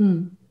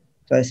 So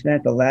I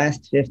spent the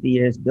last 50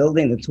 years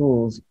building the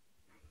tools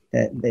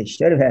that they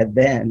should have had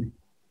then.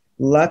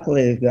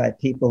 Luckily, we've got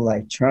people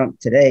like Trump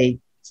today,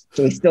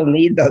 so we still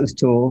need those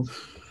tools.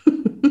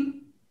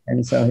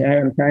 And so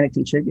here I'm trying to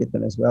contribute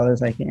them as well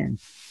as I can.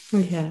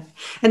 Yeah.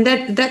 And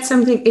that's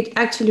something, it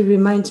actually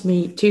reminds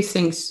me two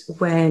things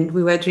when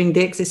we were doing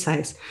the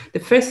exercise. The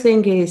first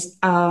thing is,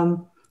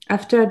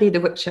 after I did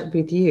the workshop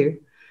with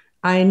you,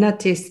 I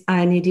noticed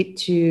I needed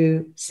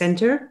to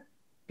center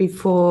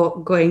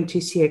before going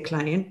to see a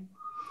client.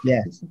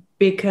 Yes.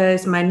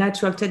 Because my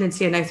natural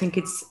tendency, and I think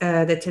it's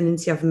the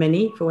tendency of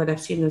many, for what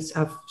I've seen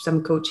of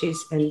some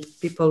coaches and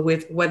people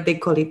with what they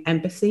call it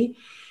empathy,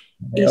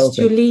 is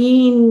to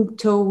lean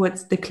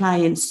towards the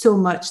client so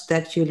much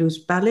that you lose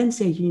balance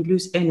and you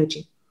lose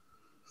energy.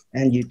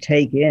 And you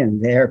take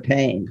in their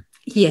pain.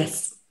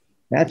 Yes.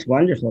 That's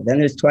wonderful. Then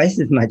there's twice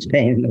as much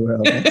pain in the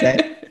world.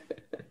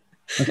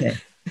 Okay.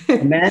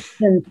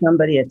 Imagine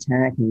somebody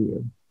attacking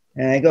you.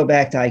 And I go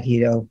back to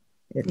Aikido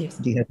because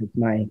it's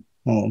my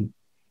home.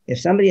 If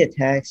somebody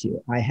attacks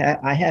you, I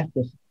have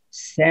to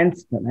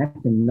sense them. I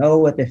have to know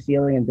what they're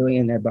feeling and doing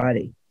in their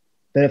body.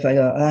 But if I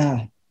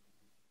go,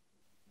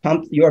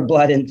 pump your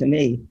blood into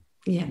me,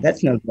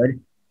 that's no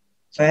good.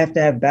 So I have to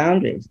have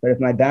boundaries. But if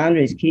my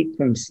boundaries keep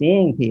from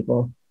seeing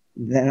people,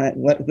 then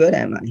what good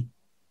am I?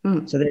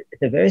 So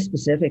it's a very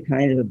specific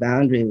kind of a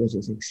boundary, which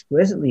is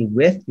exquisitely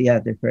with the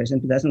other person,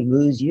 but doesn't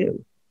lose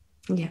you.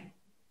 Yeah.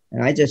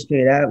 And I just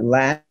figured out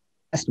last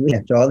week,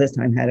 after all this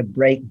time, how to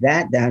break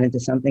that down into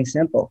something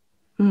simple.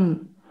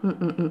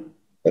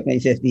 Took me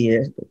 50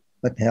 years, but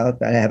what the hell, I've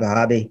got to have a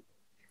hobby.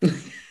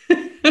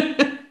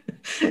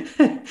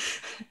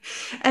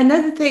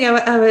 Another thing I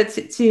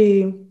wanted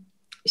to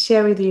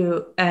share with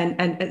you,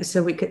 and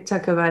so we could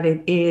talk about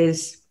it,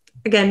 is,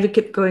 again, we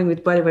keep going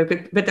with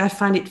Bodywork, but I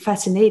find it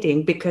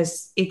fascinating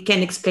because it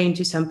can explain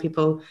to some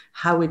people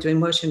how we do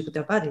emotion with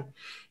our body,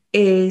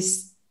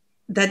 is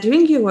that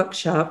during your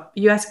workshop,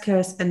 you asked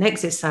us an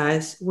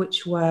exercise,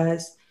 which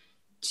was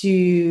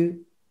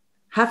to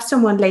have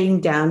someone laying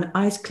down,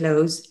 eyes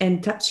closed,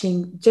 and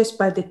touching, just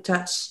by the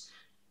touch,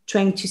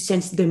 trying to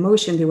sense the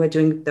emotion they were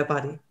doing with their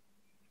body.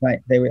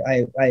 Right.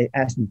 I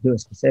asked them to do a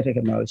specific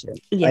emotion.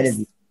 Yes.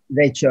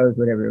 They chose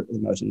whatever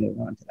emotion they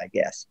wanted, I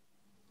guess.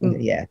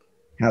 Yeah.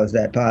 How is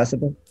that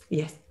possible?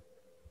 Yes.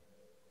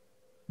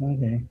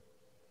 Okay.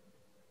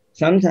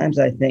 Sometimes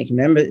I think,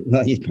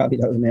 well, you probably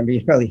don't remember,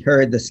 you probably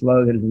heard the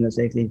slogan from the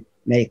 60s,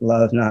 make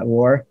love, not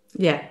war.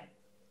 Yeah.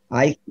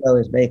 Aikido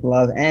is make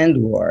love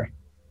and war.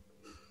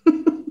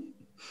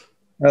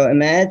 So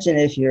imagine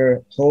if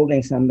you're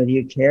holding somebody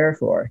you care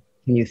for.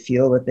 Can you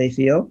feel what they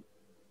feel?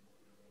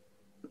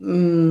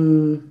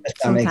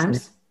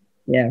 Sometimes.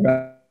 Yeah,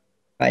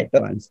 right.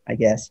 Ones, I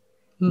guess.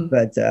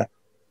 But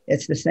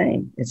it's the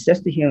same. It's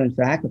just a human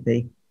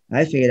faculty.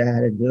 I figured out how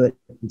to do it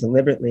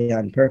deliberately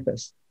on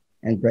purpose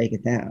and break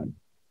it down.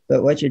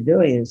 But what you're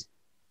doing is,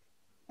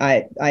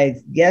 I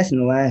guess in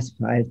the last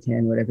 5,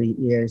 10, whatever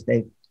years,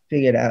 they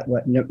figured out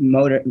what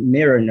motor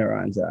mirror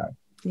neurons are.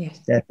 Yes.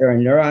 That there are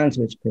neurons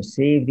which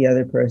perceive the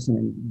other person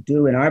and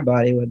do in our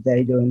body what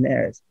they do in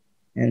theirs.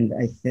 And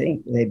I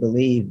think they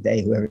believe,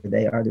 whoever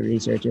they are, the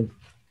researchers,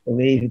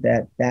 believe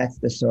that that's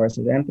the source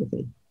of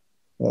empathy.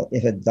 Well,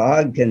 if a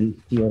dog can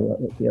feel what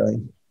we're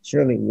feeling,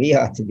 surely we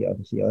ought to be able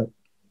to feel it,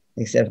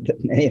 except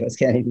that many of us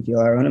can't even feel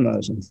our own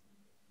emotions.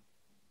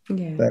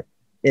 Yeah. But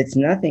it's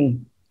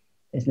nothing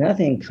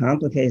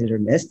complicated or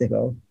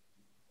mystical.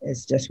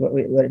 It's just what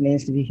it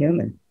means to be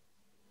human.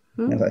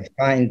 If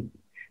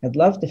I'd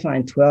love to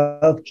find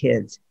 12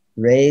 kids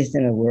raised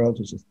in a world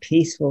which is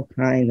peaceful,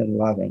 kind, and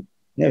loving.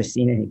 Never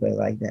seen anybody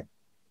like that,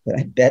 but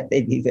I bet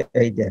they'd be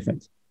very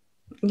different.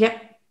 Yeah,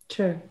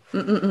 true.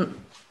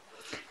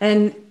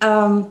 And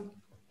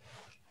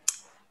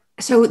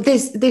so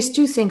there's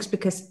two things,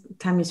 because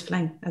time is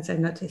flying, as I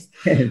noticed.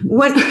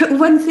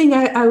 One thing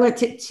I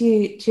wanted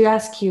to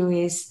ask you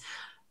is,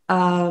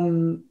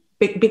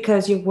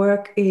 because your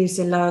work is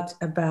a lot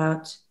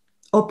about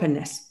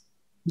openness,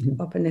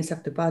 openness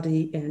of the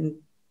body and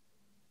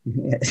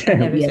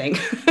everything.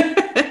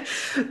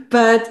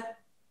 But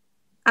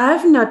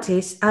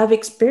I've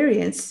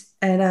experienced,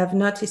 and I've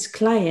noticed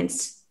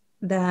clients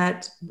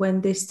that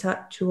when they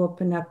start to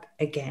open up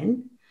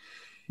again,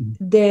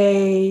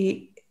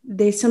 they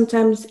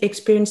sometimes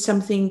experience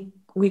something,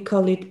 we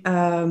call it,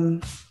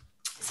 in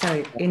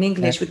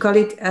English, we call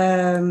it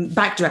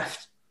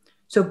backdraft.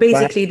 So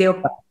basically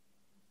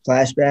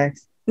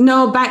flashbacks?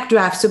 No,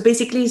 backdraft. So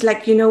basically it's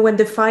like,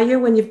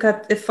 when you've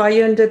got the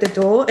fire under the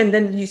door and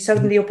then you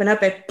suddenly open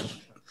up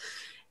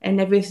and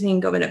everything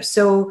going up.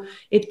 So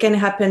it can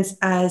happen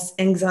as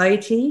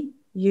anxiety,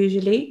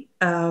 usually,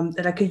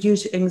 that I could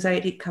use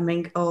anxiety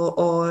coming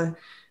or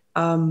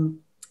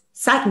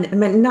sadness. I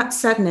mean, not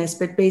sadness,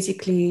 but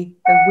basically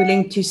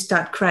willing to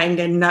start crying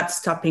and not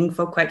stopping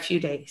for quite a few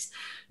days.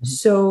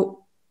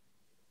 So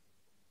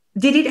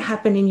did it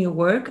happen in your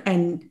work?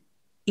 And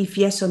if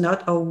yes or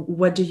not, or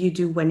what do you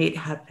do when it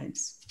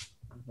happens?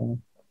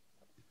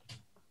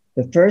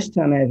 The first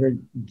time I ever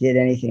did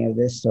anything of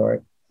this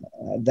sort,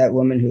 that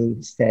woman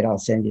who said, I'll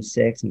send you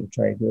 6 and we'll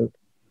try a group,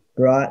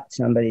 brought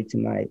somebody to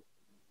my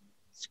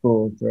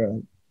school for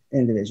an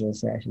individual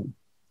session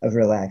of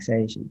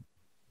relaxation.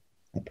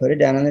 I put her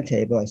down on the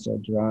table. I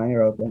started drawing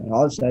her open, and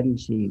all of a sudden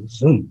she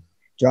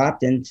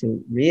dropped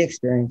into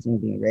re-experiencing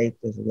being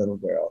raped as a little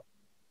girl.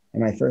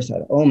 And my first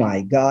thought, oh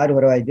my God,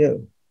 what do I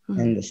do?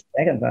 And the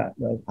second thought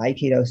was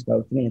Aikido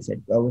spoke to me and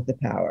said, go with the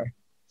power.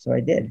 So I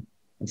did.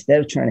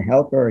 Instead of trying to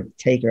help her or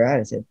take her out,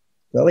 I said,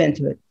 go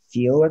into it,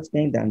 feel what's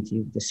being done to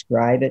you,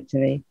 describe it to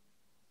me.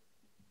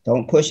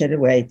 Don't push it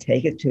away,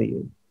 take it to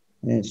you.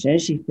 And as soon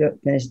as she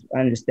finished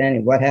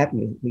understanding what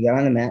happened, we got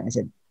on the mat and I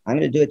said, I'm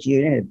going to do it to you.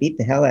 You're going to beat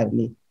the hell out of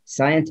me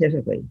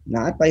scientifically,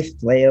 not by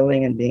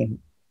flailing and being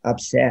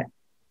upset,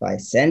 by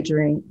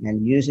centering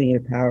and using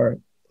your power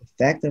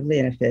effectively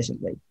and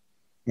efficiently.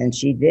 And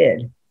she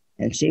did.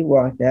 And she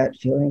walked out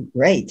feeling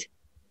great.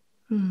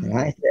 And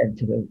I said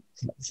to the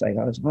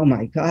psychologist, oh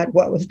my God,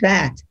 what was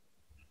that?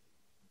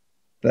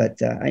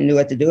 But I knew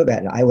what to do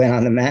about it. I went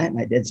on the mat and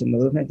I did some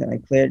movement and I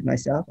cleared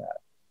myself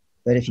out.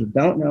 But if you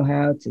don't know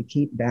how to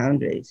keep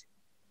boundaries,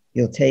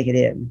 you'll take it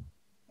in.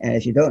 And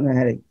if you don't know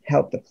how to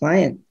help the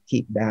client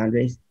keep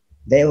boundaries,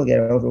 they will get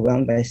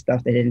overwhelmed by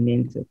stuff they didn't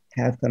mean to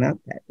have come out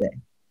that day.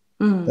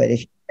 But if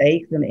you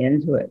take them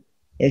into it,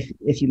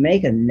 if you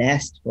make a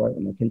nest for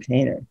them, a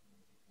container,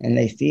 and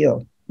they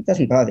feel it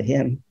doesn't bother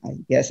him, I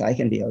guess I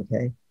can be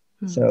okay.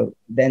 So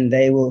then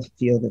they will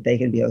feel that they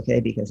can be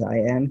okay because I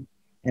am.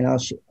 And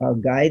I'll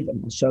guide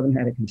them. I'll show them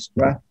how to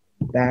construct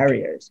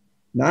barriers,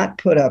 not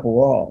put up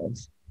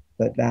walls,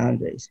 but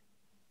boundaries.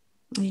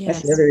 Yes.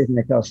 That's the other reason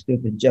I tell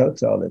stupid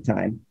jokes all the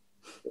time.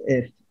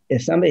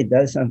 If somebody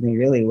does something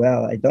really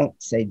well, I don't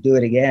say do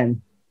it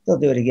again. They'll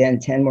do it again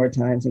 10 more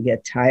times and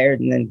get tired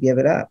and then give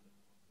it up.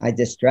 I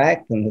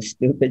distract them with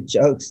stupid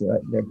jokes so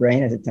that their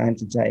brain has a time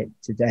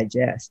to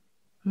digest.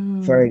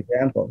 For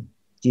example,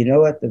 do you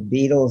know what the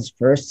Beatles'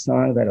 first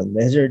song about a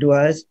lizard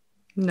was?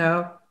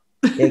 No.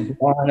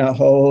 Iguana,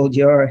 hold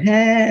your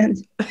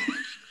hand.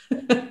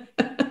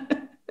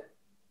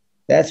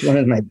 That's one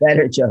of my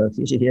better jokes.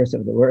 You should hear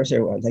some of the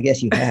worser ones. I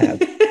guess you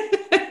have.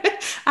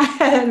 I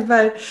had,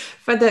 but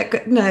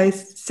that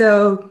nice.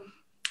 So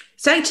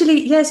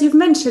actually, yes, you've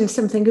mentioned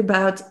something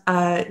about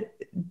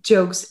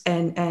jokes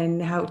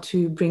and how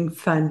to bring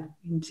fun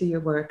into your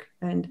work,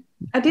 and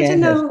I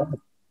didn't know.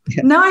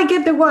 Now I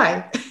get the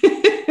why.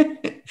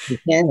 You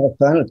can't have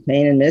fun with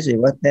pain and misery.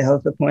 What the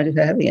hell's the point of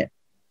having it?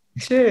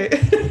 True.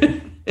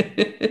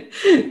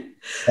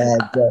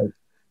 Bad jokes.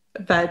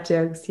 Bad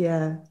jokes,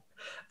 yeah.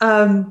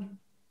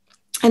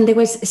 And there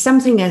was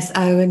something else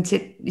I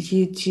wanted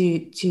you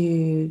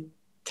to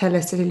tell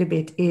us a little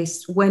bit,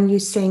 is when you're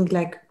saying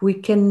like we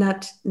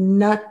cannot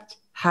not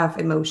have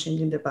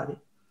emotions in the body.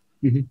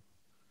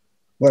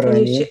 What do I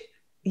mean?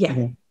 Yeah.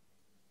 Okay.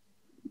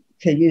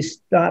 Can you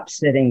stop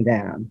sitting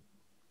down?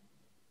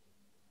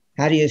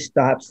 How do you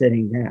stop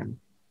sitting down?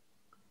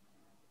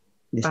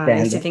 You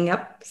By sitting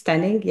up,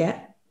 standing,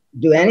 yeah.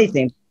 do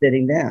anything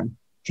sitting down.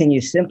 Can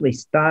you simply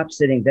stop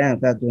sitting down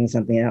without doing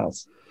something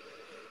else?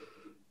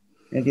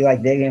 It'd be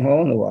like digging a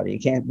hole in the water. You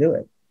can't do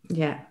it.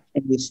 Yeah.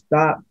 And you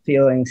stop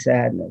feeling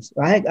sadness.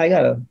 I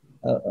got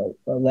a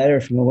letter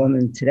from a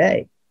woman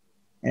today,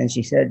 and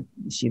she said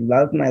she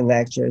loved my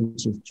lecture and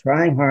she's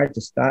trying hard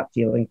to stop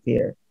feeling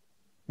fear.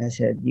 I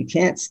said, you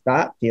can't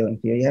stop feeling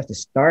fear. You have to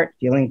start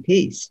feeling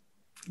peace.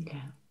 Yeah.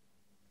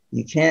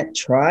 You can't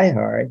try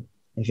hard.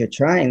 If you're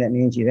trying, that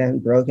means you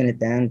haven't broken it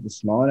down into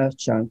small enough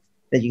chunks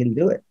that you can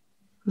do it.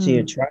 So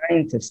you're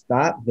trying to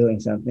stop doing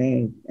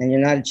something and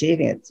you're not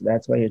achieving it. So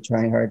that's why you're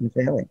trying hard and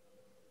failing.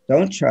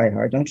 Don't try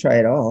hard. Don't try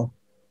at all.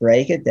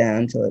 Break it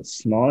down until it's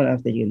small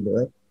enough that you can do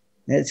it.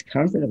 And it's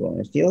comfortable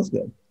and it feels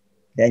good.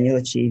 Then you'll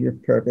achieve your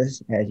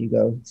purpose as you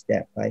go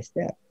step by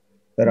step.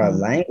 But our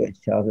language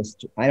tells us,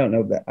 I don't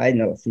know, but I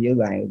know a few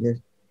languages,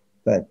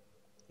 but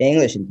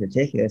English in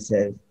particular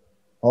says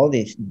all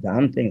these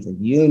dumb things that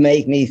you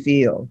make me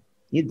feel.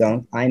 You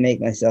don't. I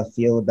make myself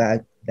feel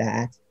about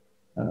that.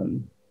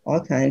 All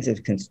kinds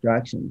of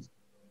constructions.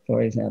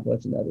 For example,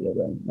 what's another good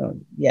one? Oh,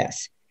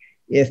 yes.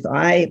 If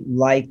I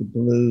like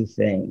blue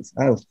things,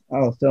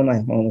 I'll fill my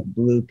home with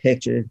blue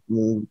pictures,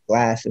 blue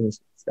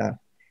glasses, stuff.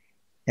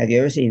 Have you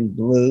ever seen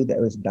blue that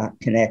was not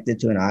connected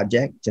to an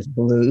object, just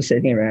blue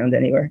sitting around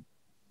anywhere?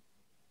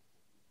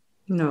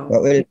 No.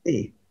 What would it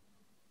be?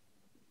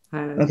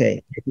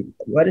 Okay.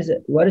 What is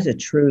a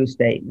true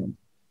statement?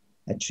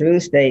 A true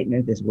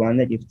statement is one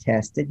that you've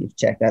tested, you've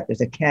checked out.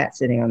 There's a cat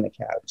sitting on the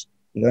couch.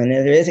 You go in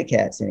there, there is a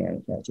cat sitting on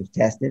the couch. You've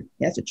tested.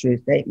 That's a true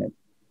statement.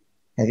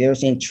 Have you ever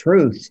seen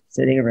truth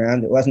sitting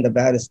around that wasn't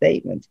about a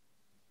statement?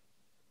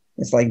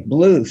 It's like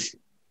blues.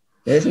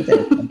 There isn't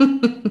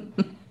anything.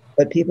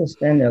 But people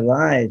spend their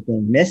lives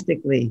being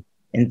mystically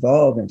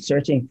involved in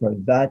searching for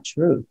the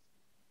truth.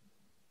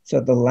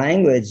 So the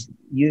language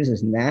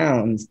uses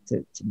nouns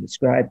to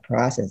describe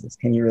processes.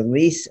 Can you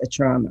release a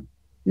trauma?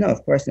 No,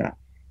 of course not.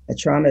 A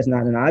trauma is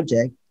not an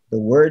object. The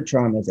word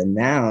trauma is a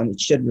noun. It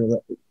should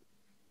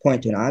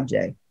point to an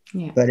object,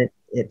 but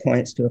it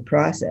points to a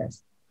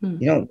process.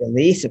 You don't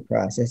release a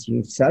process,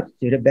 you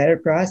substitute a better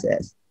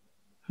process.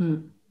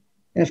 And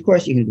of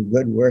course, you can do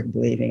good work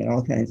believing in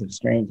all kinds of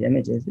strange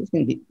images. There's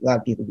going to be a lot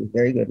of people do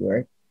very good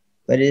work,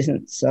 but it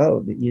isn't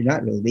so. You're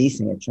not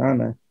releasing a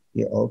trauma.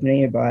 You're opening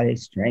your body,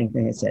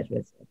 strengthening, etc.,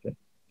 etc.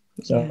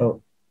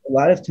 So a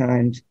lot of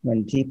times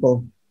when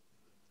people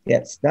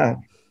get stuck,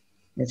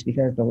 it's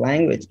because the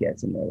language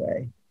gets in their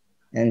way.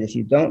 And if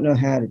you don't know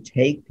how to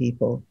take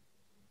people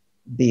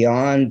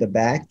beyond the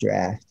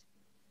backdraft,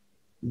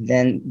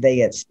 then they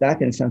get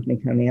stuck in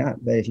something coming up.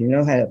 But if you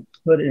know how to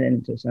put it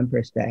into some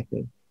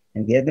perspective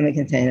and give them a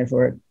container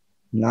for it,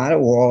 not a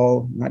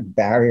wall, not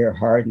barrier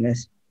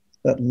hardness,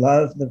 but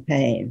love the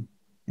pain.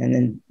 And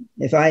then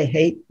if I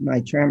hate my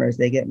tremors,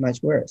 they get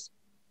much worse.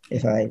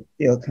 If I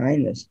feel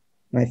kindness,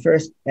 my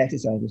first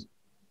exercise was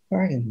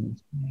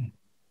Parkinson's.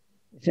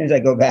 As soon as I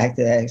go back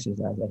to the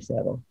exercise, I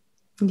settle.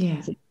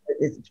 Yeah.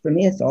 For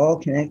me, it's all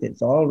connected.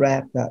 It's all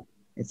wrapped up.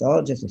 It's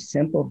all just a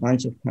simple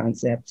bunch of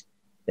concepts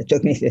that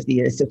took me 50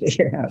 years to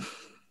figure out.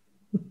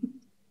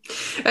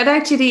 But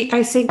actually,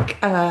 I think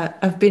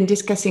I've been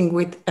discussing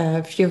with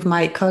a few of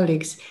my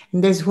colleagues,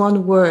 and there's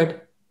one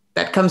word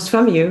that comes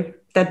from you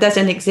that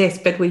doesn't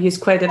exist, but we use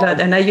quite a lot.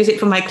 And I use it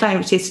for my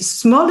clients, which is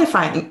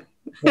smallifying.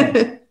 Yeah.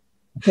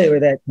 I'll tell you where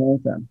that came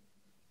from.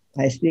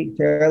 I speak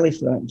fairly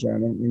fluent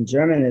German. In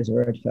German, there's a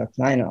word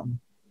verkleinern,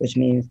 which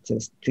means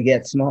to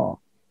get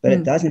small. But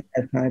it doesn't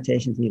have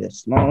connotations either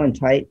small and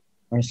tight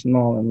or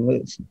small and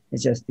loose.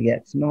 It's just to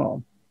get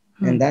small.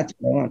 And that's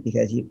what I want,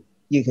 because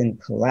you can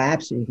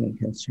collapse or you can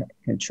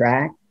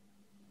contract,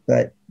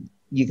 but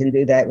you can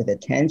do that with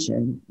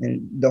attention.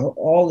 And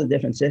all the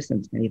different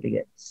systems can either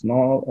get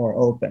small or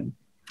open.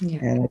 Yeah.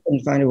 And I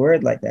couldn't find a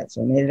word like that.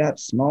 So I made it up,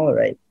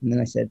 smallerate. And then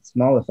I said,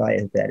 smallify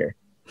is better.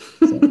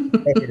 So I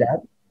made it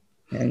up,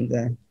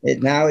 and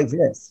it now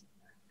exists.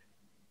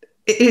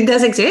 It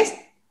does exist?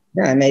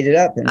 Yeah, I made it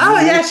up. And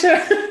yeah, sure.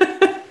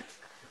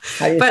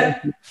 How do you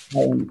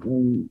say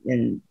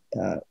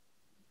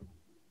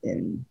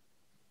in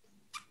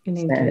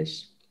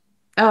English?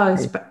 Oh,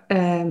 it's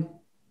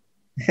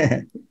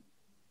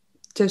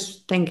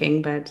just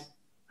thinking, but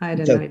I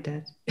don't know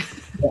that.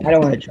 I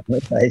don't want to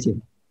traumatize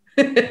you.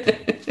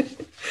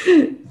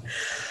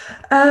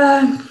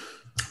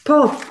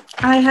 Paul,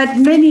 I had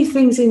many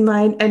things in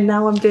mind, and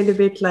now I'm doing a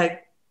bit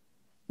like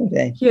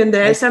here and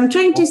there. So I'm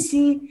trying to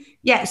see.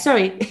 Yeah,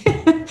 sorry.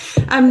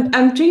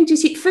 I'm trying to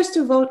see. First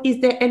of all, is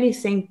there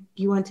anything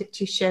you wanted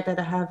to share that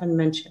I haven't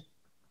mentioned?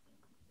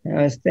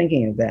 I was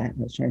thinking of that. I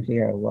was trying to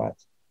figure out what.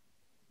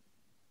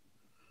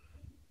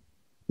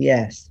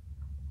 Yes.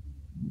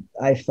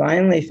 I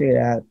finally figured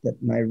out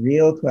that my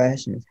real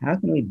question is, how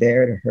can we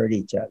bear to hurt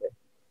each other?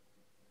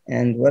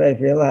 And what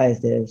I've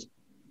realized is,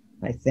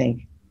 I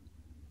think,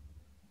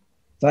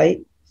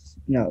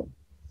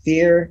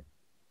 fear,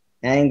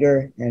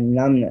 anger, and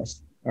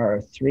numbness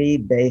are three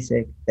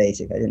basic, I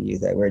didn't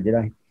use that word, did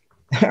I?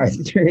 Are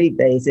three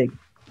basic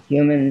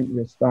human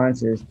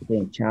responses to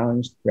being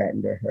challenged,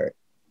 threatened, or hurt.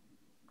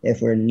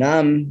 If we're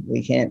numb,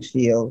 we can't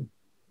feel,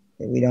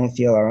 we don't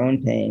feel our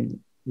own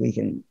pain. We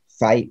can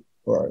fight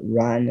or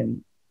run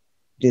and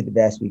do the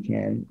best we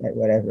can at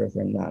whatever if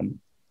we're numb.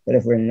 But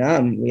if we're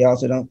numb, we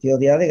also don't feel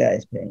the other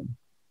guy's pain.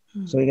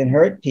 So we can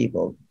hurt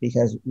people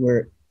because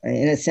we're,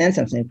 in a sense,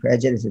 I'm saying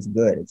prejudice is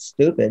good. It's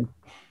stupid,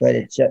 but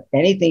it's just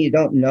anything you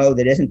don't know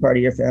that isn't part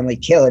of your family,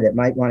 kill it. It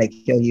might want to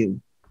kill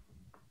you.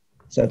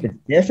 So if it's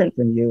different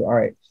from you, all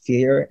right,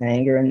 fear,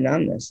 anger, and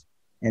numbness.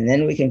 And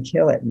then we can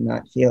kill it and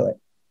not feel it.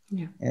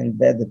 Yeah. And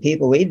the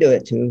people we do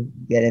it to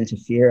get into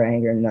fear,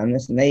 anger, and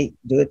numbness, and they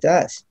do it to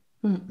us.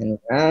 And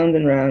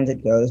round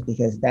it goes,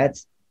 because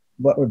that's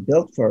what we're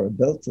built for. We're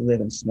built to live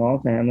in small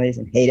families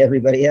and hate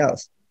everybody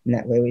else. And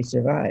that way we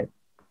survive.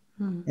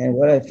 And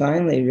what I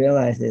finally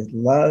realized is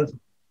love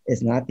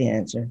is not the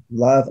answer.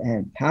 Love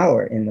and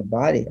power in the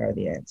body are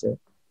the answer.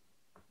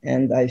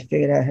 And I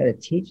figured out how to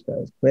teach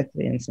those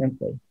quickly and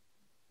simply.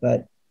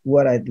 But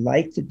what I'd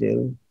like to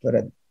do,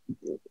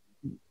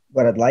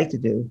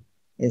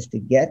 is to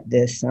get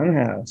this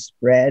somehow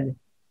spread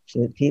so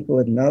that people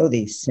would know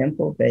these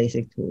simple,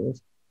 basic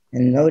tools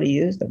and know to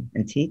use them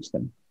and teach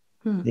them.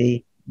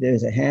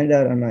 There's a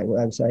handout on my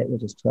website,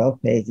 which is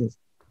 12 pages.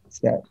 It's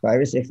got 5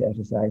 or 6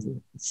 exercises.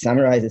 It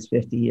summarizes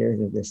 50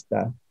 years of this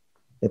stuff.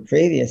 The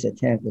previous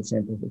attempt at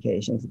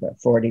simplification is about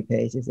 40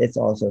 pages. It's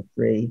also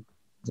free.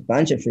 There's a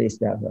bunch of free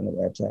stuff on the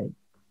website.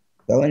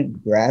 Go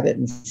and grab it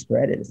and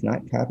spread it. It's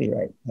not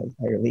copyright.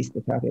 I released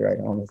the copyright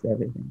on almost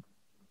everything.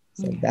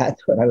 So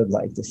that's what I would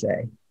like to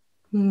say.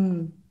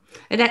 And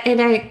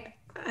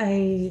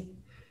I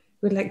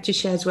would like to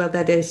share as well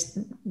that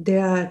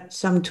there are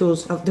some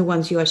tools of the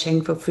ones you are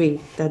sharing for free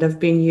that I've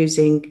been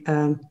using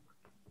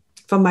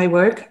for my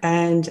work,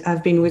 and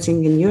I've been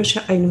using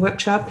in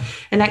workshop.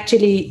 And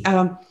actually,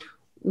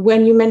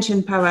 when you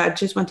mentioned power, I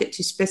just wanted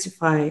to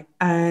specify,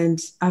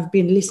 and I've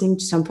been listening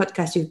to some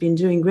podcasts you've been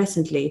doing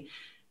recently.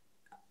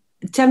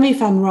 Tell me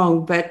if I'm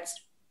wrong, but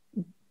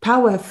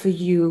power for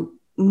you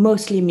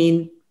mostly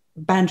mean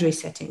boundary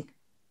setting.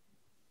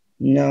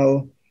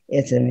 No,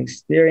 it's an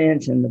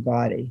experience in the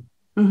body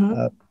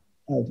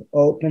of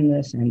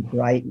openness and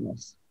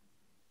brightness.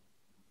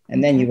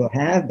 And then you will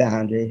have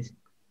boundaries,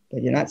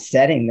 but you're not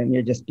setting them.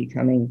 You're just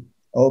becoming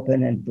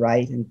open and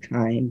bright and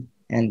kind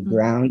and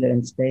grounded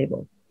and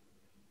stable.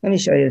 Let me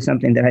show you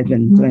something that I've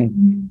been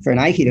doing for an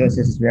Aikido. This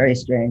is very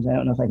strange. I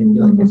don't know if I can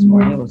do it this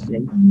morning. We'll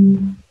see.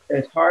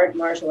 There's hard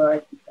martial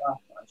arts and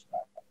soft martial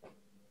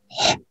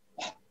arts.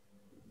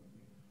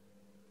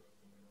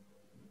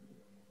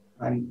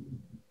 I'm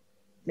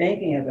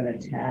thinking of an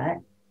attack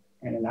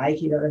and an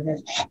Aikido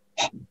defense.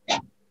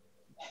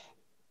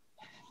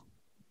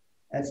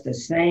 That's the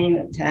same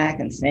attack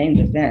and same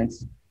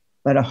defense,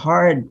 but a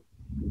hard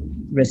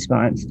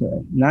response to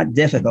it. Not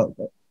difficult,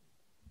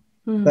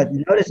 but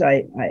notice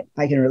I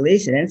can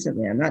release it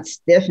instantly. I'm not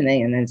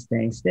stiffening and then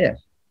staying stiff.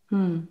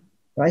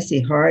 So I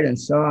see hard and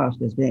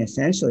soft as being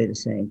essentially the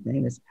same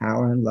thing. This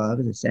power and love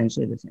is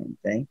essentially the same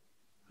thing.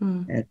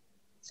 And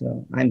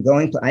so I'm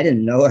going, I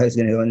didn't know I was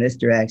going to go in this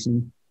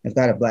direction. I've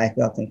got a black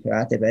belt in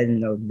karate, but I didn't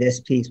know this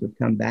piece would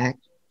come back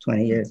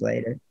 20 years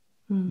later.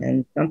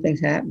 And something's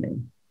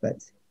happening, but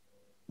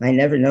I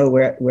never know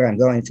where I'm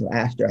going till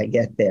after I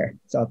get there.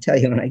 So I'll tell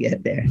you when I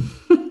get there.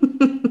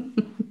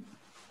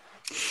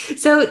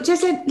 So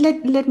just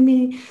let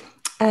me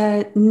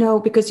know,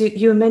 because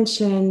you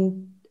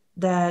mentioned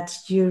that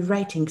you're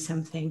writing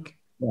something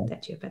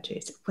that you're about to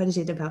use. What is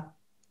it about?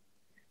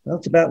 Well,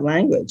 it's about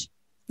language.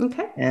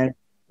 Okay. And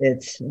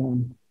it's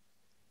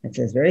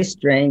a very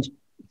strange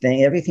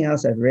thing. Everything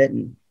else I've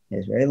written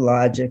is very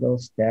logical,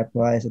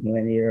 stepwise and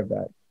linear,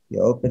 about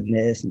you open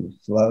this and you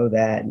flow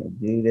that and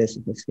you do this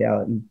with the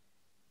skeleton.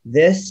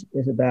 This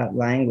is about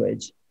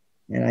language.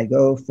 And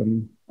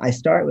I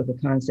start with the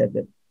concept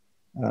that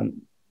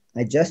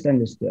I just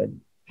understood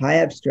high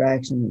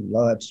abstraction and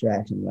low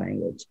abstraction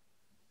language.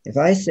 If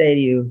I say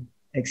to you,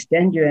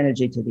 extend your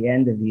energy to the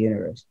end of the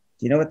universe,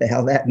 do you know what the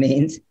hell that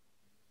means?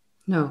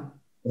 No.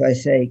 If I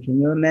say,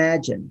 can you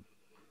imagine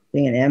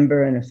being an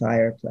ember in a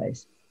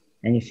fireplace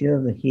and you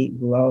feel the heat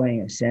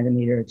glowing 1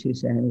 centimeter, 2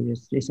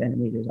 centimeters, 3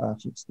 centimeters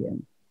off your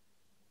skin?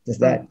 Does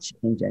that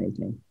change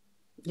anything?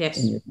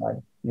 Yes. In your body?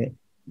 Okay.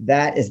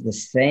 That is the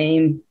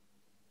same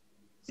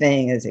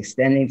thing as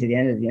extending to the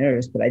end of the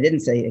universe, but I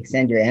didn't say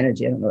extend your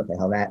energy. I don't know what the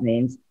hell that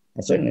means.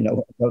 I certainly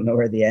don't know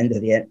where the end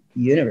of the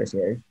universe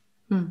is.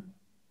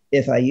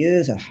 If I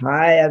use a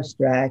high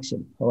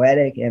abstraction,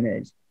 poetic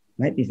image, it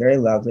might be very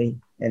lovely,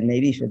 and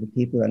maybe for the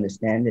people who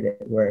understand it,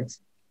 it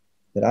works.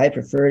 But I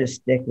prefer to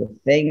stick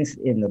with things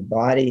in the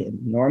body in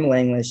normal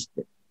English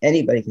that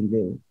anybody can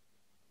do.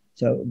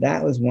 So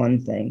that was one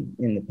thing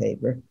in the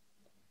paper.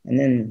 And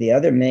then the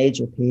other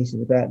major piece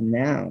is about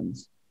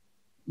nouns.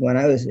 When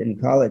I was in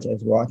college, I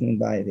was walking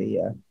by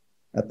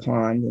a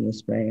pond in the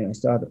spring, and I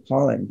saw the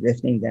pollen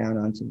drifting down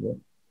onto the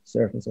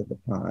surface of the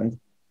pond.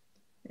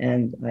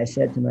 And I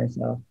said to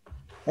myself,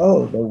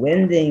 oh, the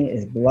winding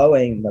is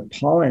blowing the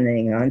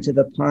pollening onto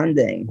the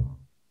ponding.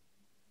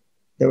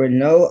 there were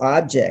no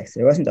objects.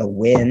 There wasn't a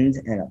wind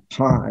and a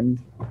pond.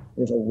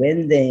 There was a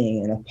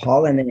winding and a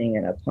pollinating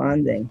and a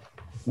ponding.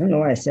 I don't know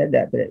why I said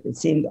that, but it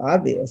seemed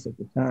obvious at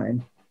the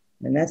time.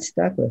 And that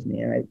stuck with me.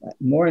 And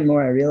more and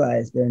more I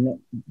realized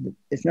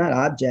it's not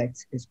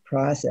objects, it's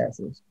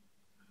processes.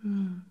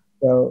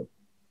 So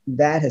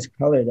that has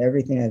colored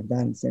everything I've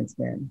done since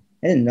then.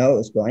 I didn't know it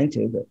was going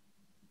to, but.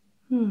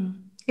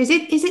 Is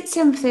it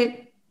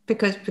something,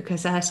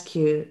 because I asked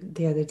you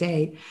the other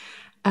day,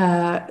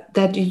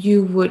 that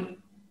you would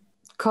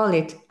call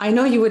it, I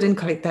know you wouldn't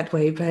call it that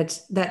way,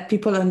 but that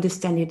people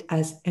understand it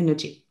as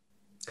energy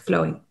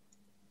flowing?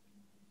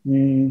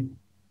 I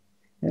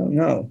don't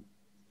know.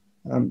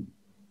 Let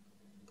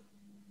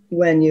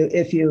me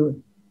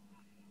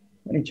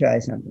try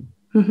something.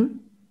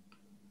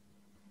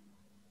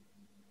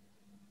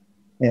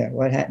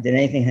 Yeah, did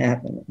anything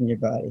happen in your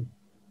body?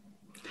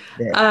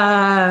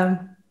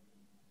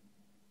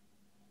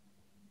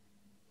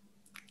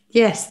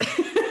 Yes.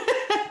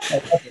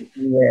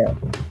 Yeah.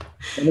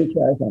 Let me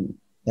try something.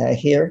 Back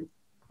here,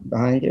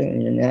 behind you,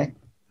 in your neck.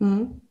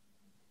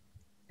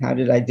 How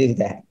did I do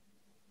that?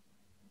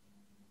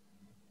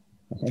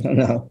 I don't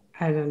know.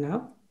 I don't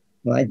know.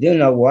 Well, I do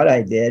know what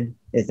I did.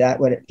 Is that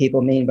what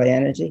people mean by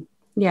energy?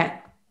 Yeah.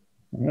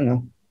 I don't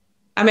know.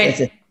 I mean,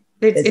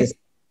 it's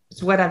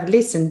what I've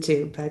listened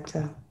to, but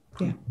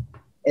yeah.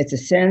 It's a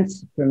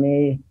sense for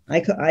me.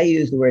 I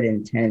use the word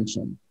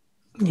intention.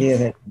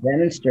 To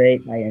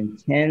demonstrate, I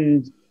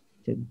intend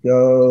to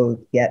go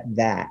get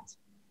that.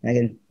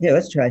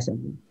 Let's try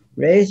something.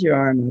 Raise your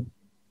arm up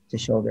to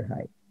shoulder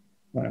height.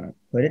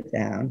 Put it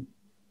down.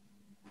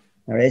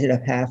 Now raise it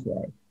up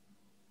halfway.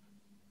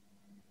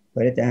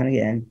 Put it down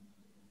again.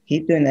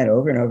 Keep doing that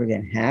over and over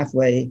again,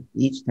 halfway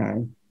each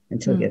time,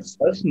 until it gets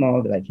so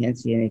small that I can't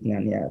see anything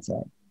on the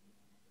outside.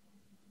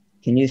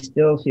 Can you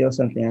still feel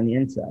something on the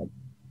inside?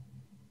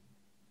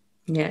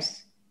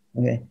 Yes.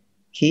 Okay.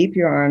 Keep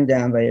your arm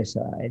down by your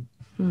side.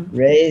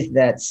 Raise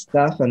that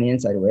stuff on the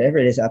inside, whatever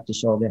it is, up to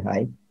shoulder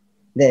height.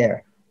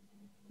 There.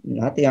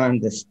 Not the arm,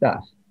 the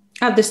stuff.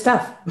 Oh, the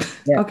stuff.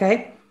 Yeah.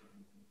 Okay.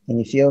 Can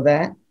you feel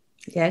that?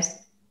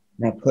 Yes.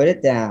 Now put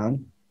it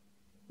down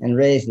and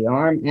raise the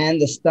arm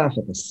and the stuff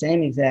at the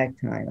same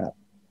exact time up.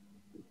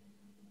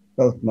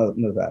 Both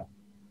move up.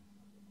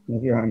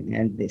 Move your arm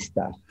and the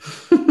stuff.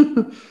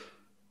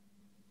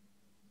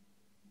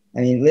 I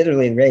mean,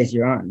 literally raise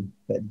your arm,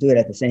 but do it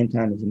at the same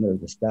time as you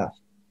move the stuff.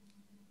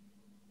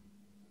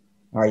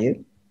 Are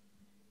you?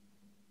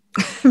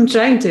 I'm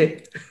trying to.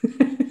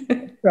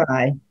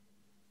 Try.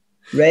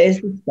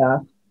 Raise the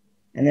stuff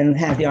and then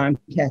have the arm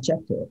catch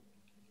up to it.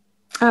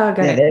 Oh,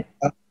 okay.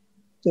 Yeah,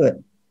 do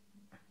it.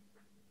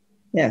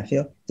 Yeah,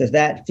 does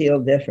that feel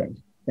different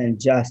than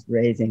just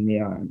raising the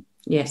arm?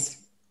 Yes.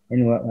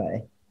 In what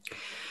way?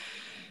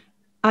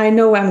 I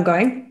know where I'm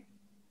going.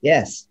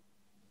 Yes.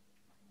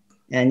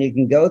 And you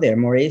can go there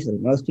more easily.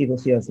 Most people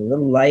feel it's a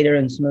little lighter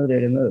and smoother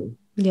to move.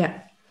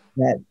 Yeah.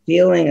 That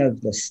feeling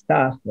of the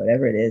stuff,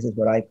 whatever it is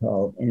what I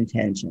call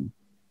intention.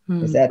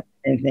 Is that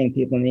the same thing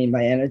people mean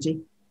by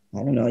energy? I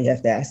don't know. You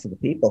have to ask the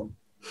people.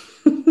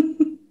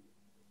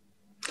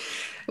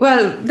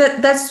 Well,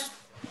 that's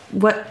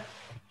what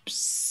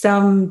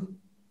some,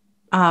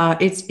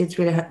 it's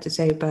really hard to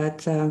say,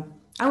 but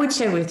I would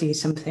share with you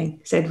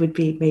something that would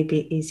be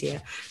maybe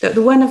easier.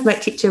 The one of my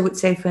teacher would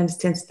say, for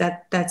instance,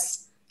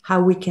 that's how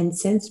we can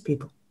sense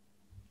people.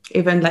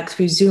 Even like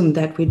through Zoom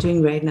that we're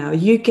doing right now.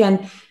 You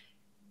can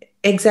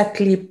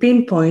exactly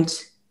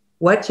pinpoint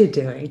what you're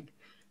doing,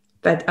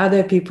 but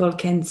other people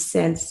can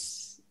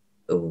sense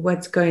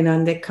what's going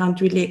on. They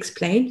can't really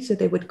explain, so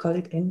they would call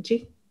it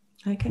energy.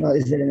 Okay. Well,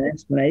 is it an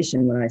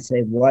explanation when I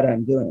say what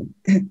I'm doing?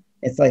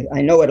 It's like,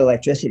 I know what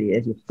electricity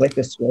is. You flick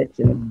a switch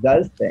and it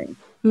does things.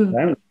 But I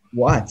don't know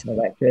what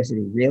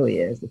electricity really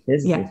is. The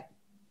physicist,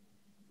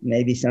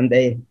 maybe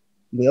someday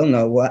we'll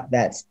know what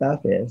that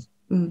stuff is.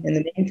 In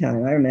the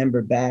meantime, I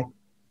remember back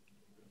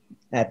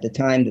at the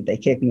time that they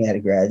kicked me out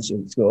of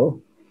graduate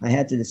school, I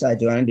had to decide,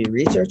 do I want to be a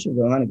researcher or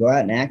do I want to go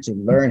out and actually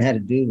learn how to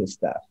do this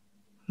stuff?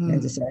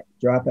 And decided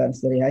to drop out and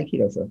study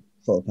Aikido for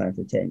full time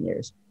for 10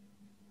 years.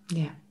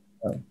 Yeah.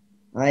 So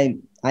I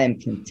am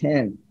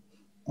content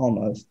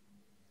almost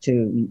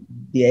to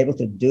be able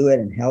to do it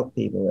and help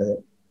people with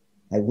it.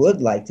 I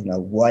would like to know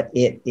what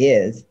it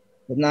is,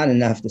 but not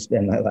enough to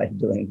spend my life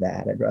doing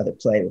that. I'd rather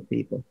play with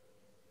people.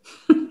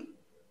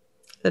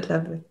 That's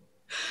lovely.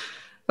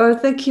 Well,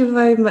 thank you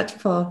very much,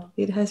 Paul.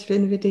 It has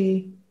been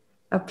really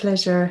a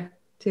pleasure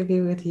to be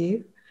with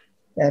you.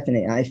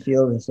 Definitely. I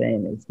feel the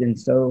same.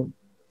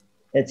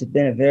 It's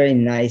been a very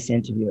nice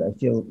interview. I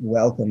feel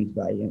welcomed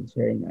by you. It's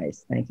very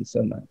nice. Thank you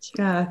so much.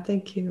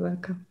 Thank you.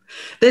 Welcome.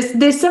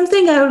 There's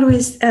something I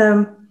always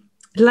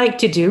like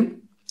to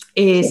do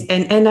is,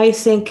 and I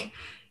think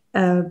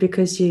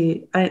because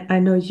I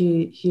know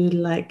you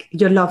like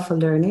your love for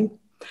learning.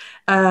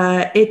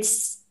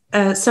 It's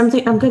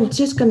something I'm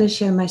just going to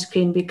share my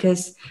screen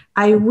because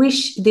I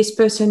wish this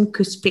person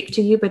could speak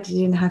to you, but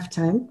he didn't have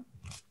time,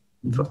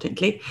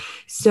 unfortunately.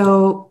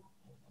 So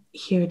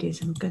here it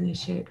is. I'm going to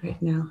share it right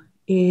now.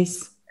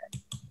 Is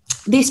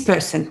this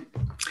person,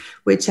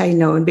 which I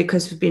know, and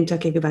because we've been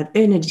talking about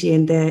energy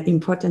and the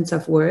importance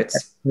of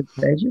words. With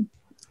pleasure.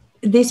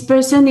 This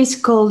person is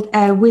called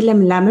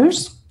Willem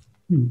Lammers.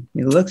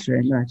 It looks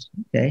very much.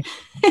 Okay.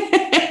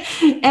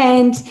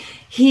 And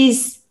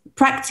his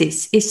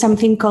practice is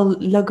something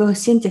called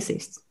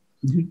logosynthesis.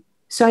 Mm-hmm.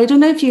 So I don't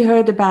know if you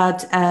heard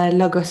about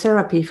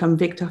logotherapy from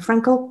Viktor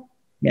Frankl.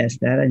 Yes,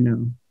 that I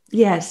know.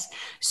 Yes.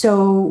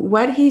 So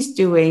what he's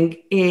doing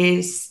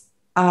is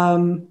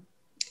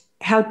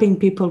helping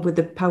people with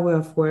the power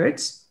of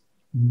words,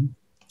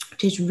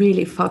 which is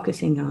really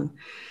focusing on.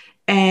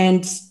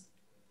 And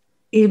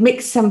it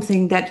makes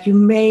something that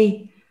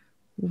you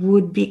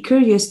would be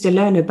curious to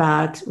learn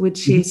about,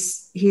 which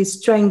is he's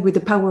trying with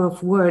the power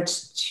of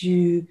words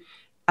to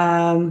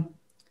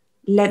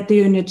let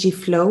the energy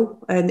flow.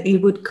 And he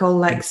would call,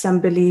 like, some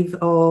belief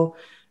or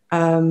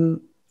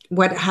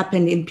what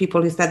happened in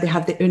people is that they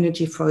have the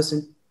energy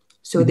frozen.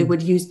 So they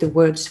would use the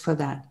words for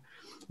that.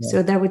 Yeah.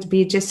 So that would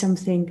be just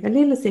something, a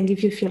little thing,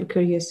 if you feel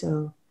curious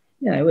or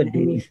I would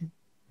be. Anything.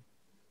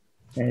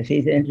 And if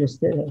he's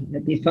interested,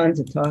 it'd be fun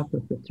to talk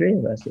with the three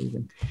of us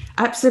even.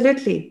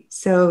 Absolutely.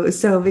 So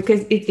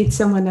because it's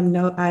someone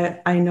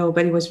I know,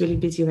 but he was really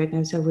busy right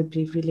now. So I would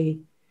be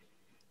really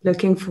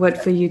looking forward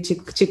for you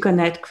to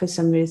connect for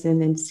some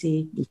reason and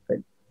see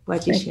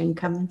what you share in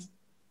common.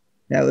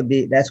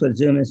 That's what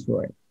Zoom is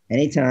for.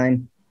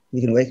 Anytime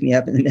you can wake me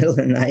up in the middle of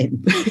the night.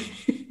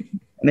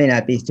 I may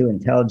not be too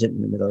intelligent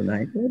in the middle of the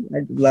night, but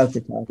I'd love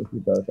to talk with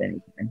you both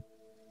anytime.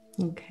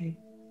 Okay.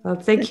 Well,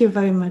 thank you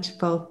very much,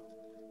 Paul.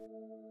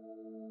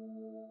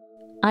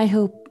 I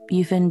hope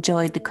you've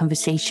enjoyed the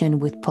conversation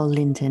with Paul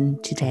Linden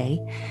today.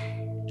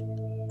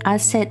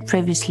 As said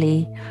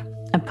previously,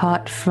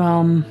 apart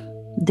from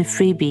the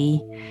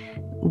freebie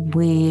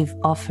we've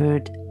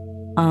offered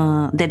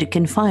that you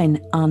can find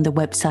on the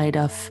website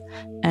of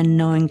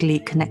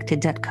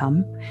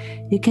unknowinglyconnected.com,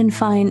 you can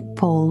find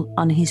Paul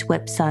on his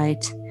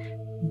website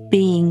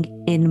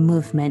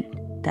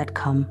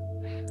beinginmovement.com,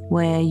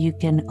 where you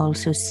can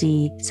also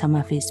see some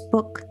of his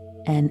book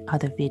and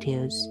other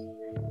videos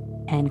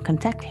and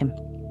contact him.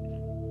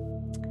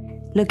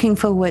 Looking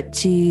forward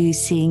to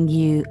seeing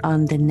you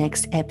on the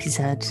next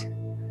episode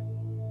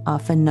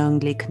of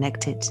Unknowingly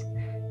Connected.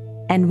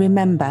 And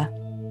remember,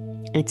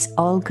 it's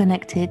all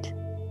connected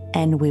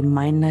and we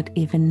might not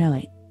even know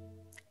it.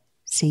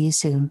 See you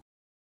soon.